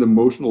in the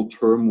emotional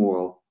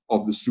turmoil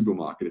of the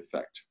supermarket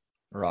effect.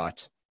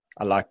 Right.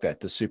 I like that.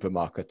 The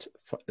supermarket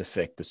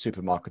effect, the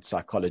supermarket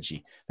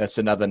psychology. That's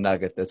another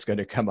nugget that's going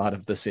to come out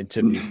of this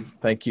interview.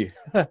 Thank you.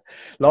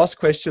 Last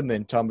question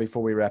then, Tom,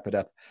 before we wrap it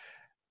up.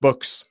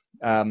 Books.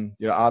 I'm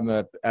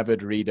an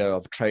avid reader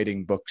of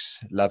trading books,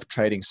 love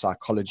trading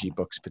psychology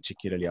books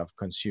particularly. I've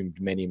consumed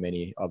many,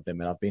 many of them.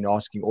 And I've been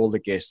asking all the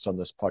guests on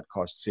this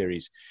podcast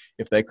series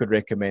if they could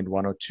recommend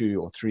 1 or 2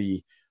 or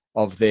 3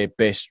 of their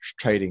best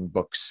trading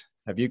books.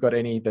 Have you got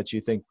any that you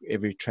think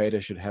every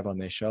trader should have on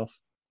their shelf?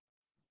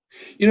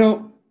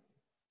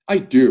 I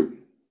do.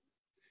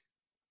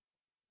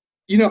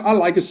 I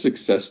like a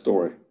success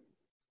story.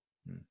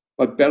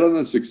 But better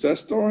than success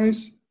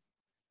stories,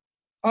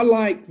 I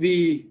like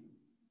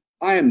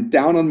I am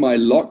down on my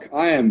luck.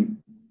 I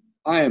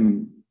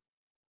am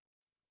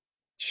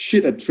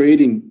shit at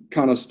trading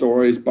kind of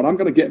stories, but I'm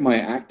going to get my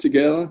act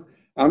together.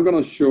 I'm going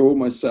to show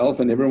myself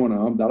and everyone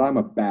else that I'm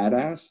a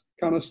badass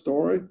kind of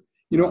story.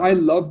 I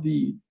love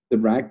the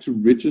rag to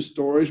riches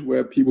stories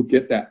where people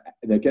get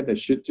their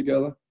shit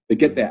together. They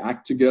get their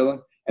act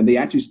together, and they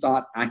actually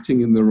start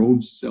acting in their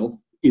own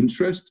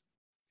self-interest.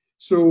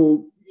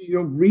 So,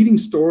 reading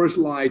stories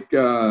like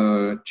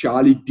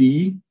Charlie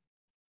D.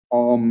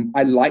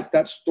 I like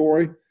that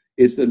story.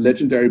 It's the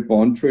legendary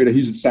bond trader.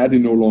 He's sadly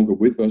no longer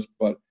with us,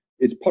 but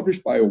it's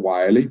published by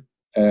O'Reilly.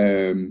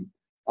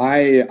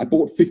 I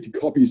bought 50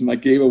 copies, and I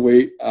gave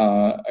away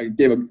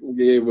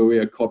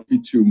a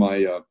copy to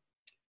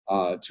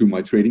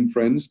my trading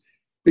friends,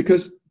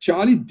 because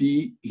Charlie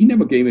D. he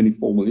never gave any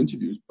formal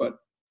interviews, but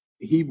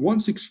he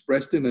once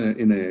expressed in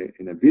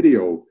a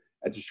video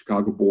at the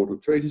Chicago Board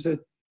of Trade, he said,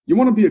 you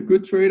want to be a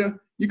good trader,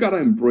 you got to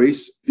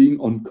embrace being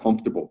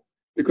uncomfortable.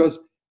 Because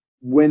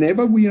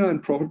whenever we are in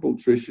profitable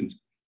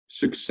positions,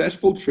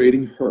 successful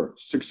trading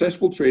hurts.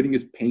 Successful trading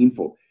is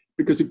painful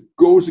because it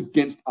goes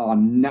against our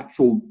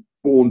natural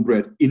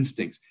born-bred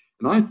instincts.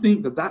 And I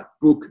think that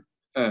book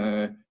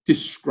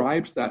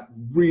describes that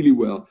really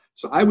well.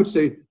 So I would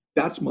say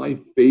that's my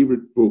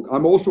favorite book.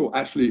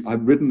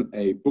 I've written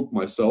a book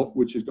myself,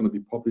 which is going to be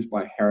published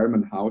by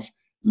Harriman House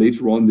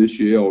later on this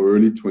year or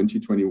early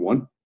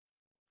 2021.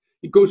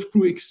 It goes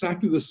through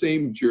exactly the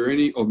same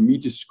journey of me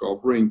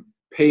discovering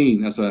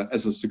pain as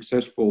a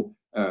successful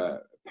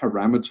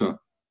parameter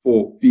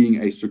for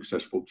being a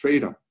successful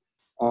trader.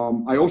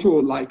 I also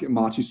like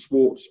Marty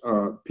Swartz,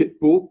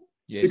 Pitbull,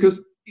 yes,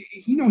 because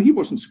he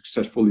wasn't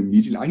successful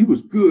immediately. He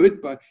was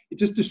good, but it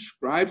just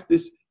describes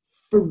this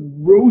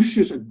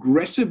ferocious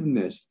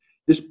aggressiveness,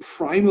 this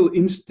primal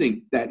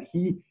instinct that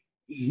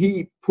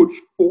he puts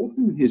forth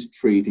in his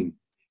trading.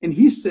 And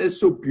he says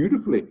so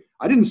beautifully,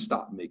 I didn't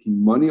start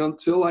making money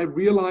until I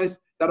realized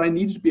that I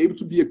needed to be able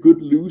to be a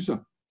good loser.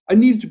 I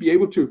needed to be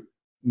able to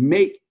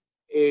make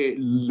a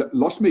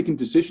loss-making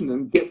decision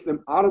and get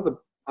them out of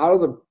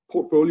the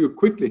portfolio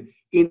quickly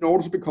in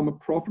order to become a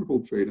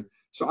profitable trader.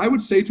 So I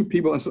would say to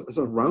people as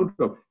a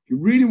roundup, if you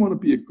really want to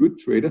be a good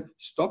trader,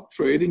 stop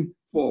trading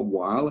for a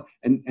while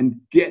and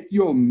get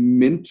your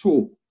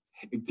mental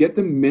get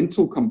the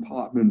mental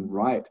compartment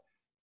right.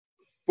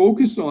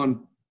 Focus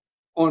on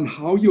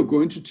how you're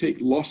going to take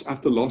loss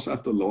after loss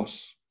after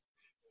loss.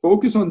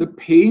 Focus on the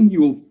pain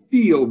you'll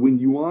feel when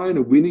you are in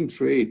a winning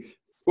trade.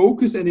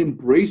 Focus and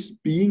embrace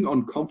being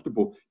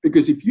uncomfortable.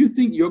 Because if you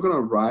think you're going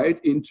to ride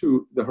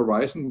into the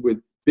horizon with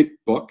big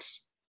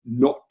bucks,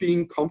 not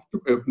being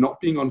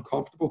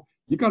uncomfortable,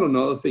 you got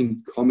another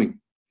thing coming.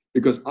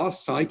 Because our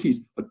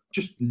psyches are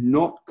just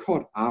not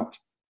cut out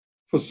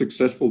for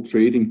successful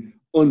trading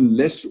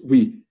unless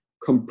we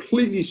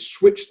completely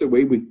switch the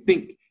way we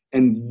think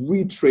and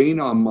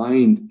retrain our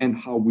mind and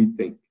how we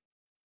think.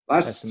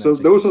 So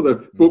those are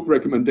the book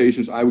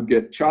recommendations I would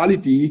get. Charlie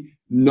D,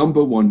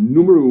 number one,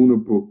 numero uno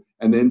book,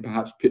 and then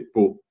perhaps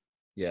Pitbull.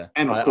 Yeah.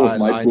 And of course,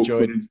 my book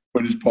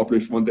when it's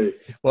published one day.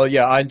 Well,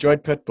 yeah, I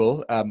enjoyed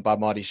Pitbull by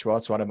Marty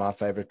Schwartz, one of my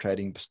favorite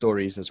trading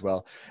stories as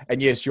well.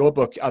 And yes, your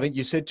book, I think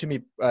you said to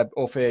me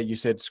off air, you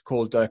said it's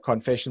called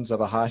Confessions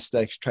of a High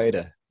Stakes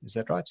Trader. Is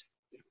that right?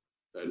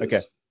 That okay.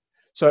 Is.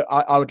 So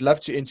I would love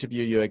to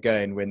interview you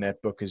again when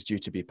that book is due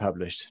to be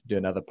published, do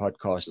another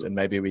podcast, sure. And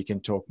maybe we can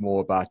talk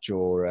more about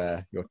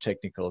your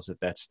technicals at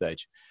that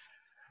stage.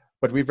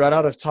 But we've run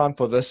out of time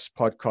for this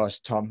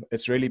podcast, Tom.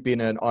 It's really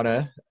been an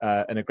honor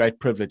and a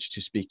great privilege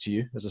to speak to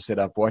you. As I said,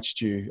 I've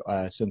watched you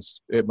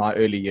since my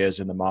early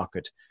years in the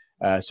market.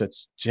 So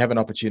to have an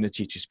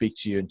opportunity to speak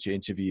to you and to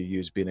interview you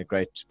has been a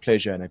great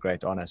pleasure and a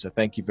great honor. So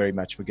thank you very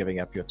much for giving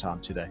up your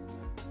time today.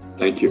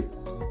 Thank you.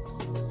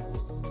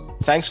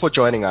 Thanks for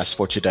joining us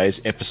for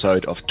today's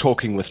episode of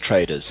Talking with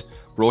Traders,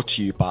 brought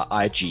to you by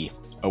IG,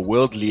 a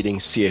world-leading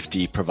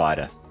CFD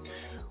provider.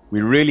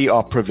 We really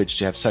are privileged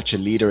to have such a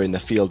leader in the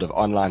field of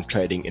online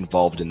trading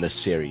involved in this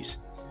series.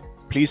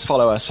 Please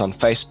follow us on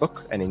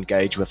Facebook and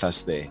engage with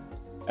us there.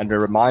 And a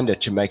reminder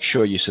to make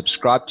sure you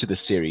subscribe to the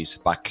series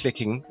by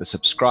clicking the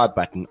subscribe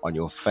button on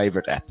your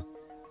favorite app.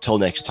 Till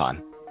next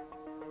time.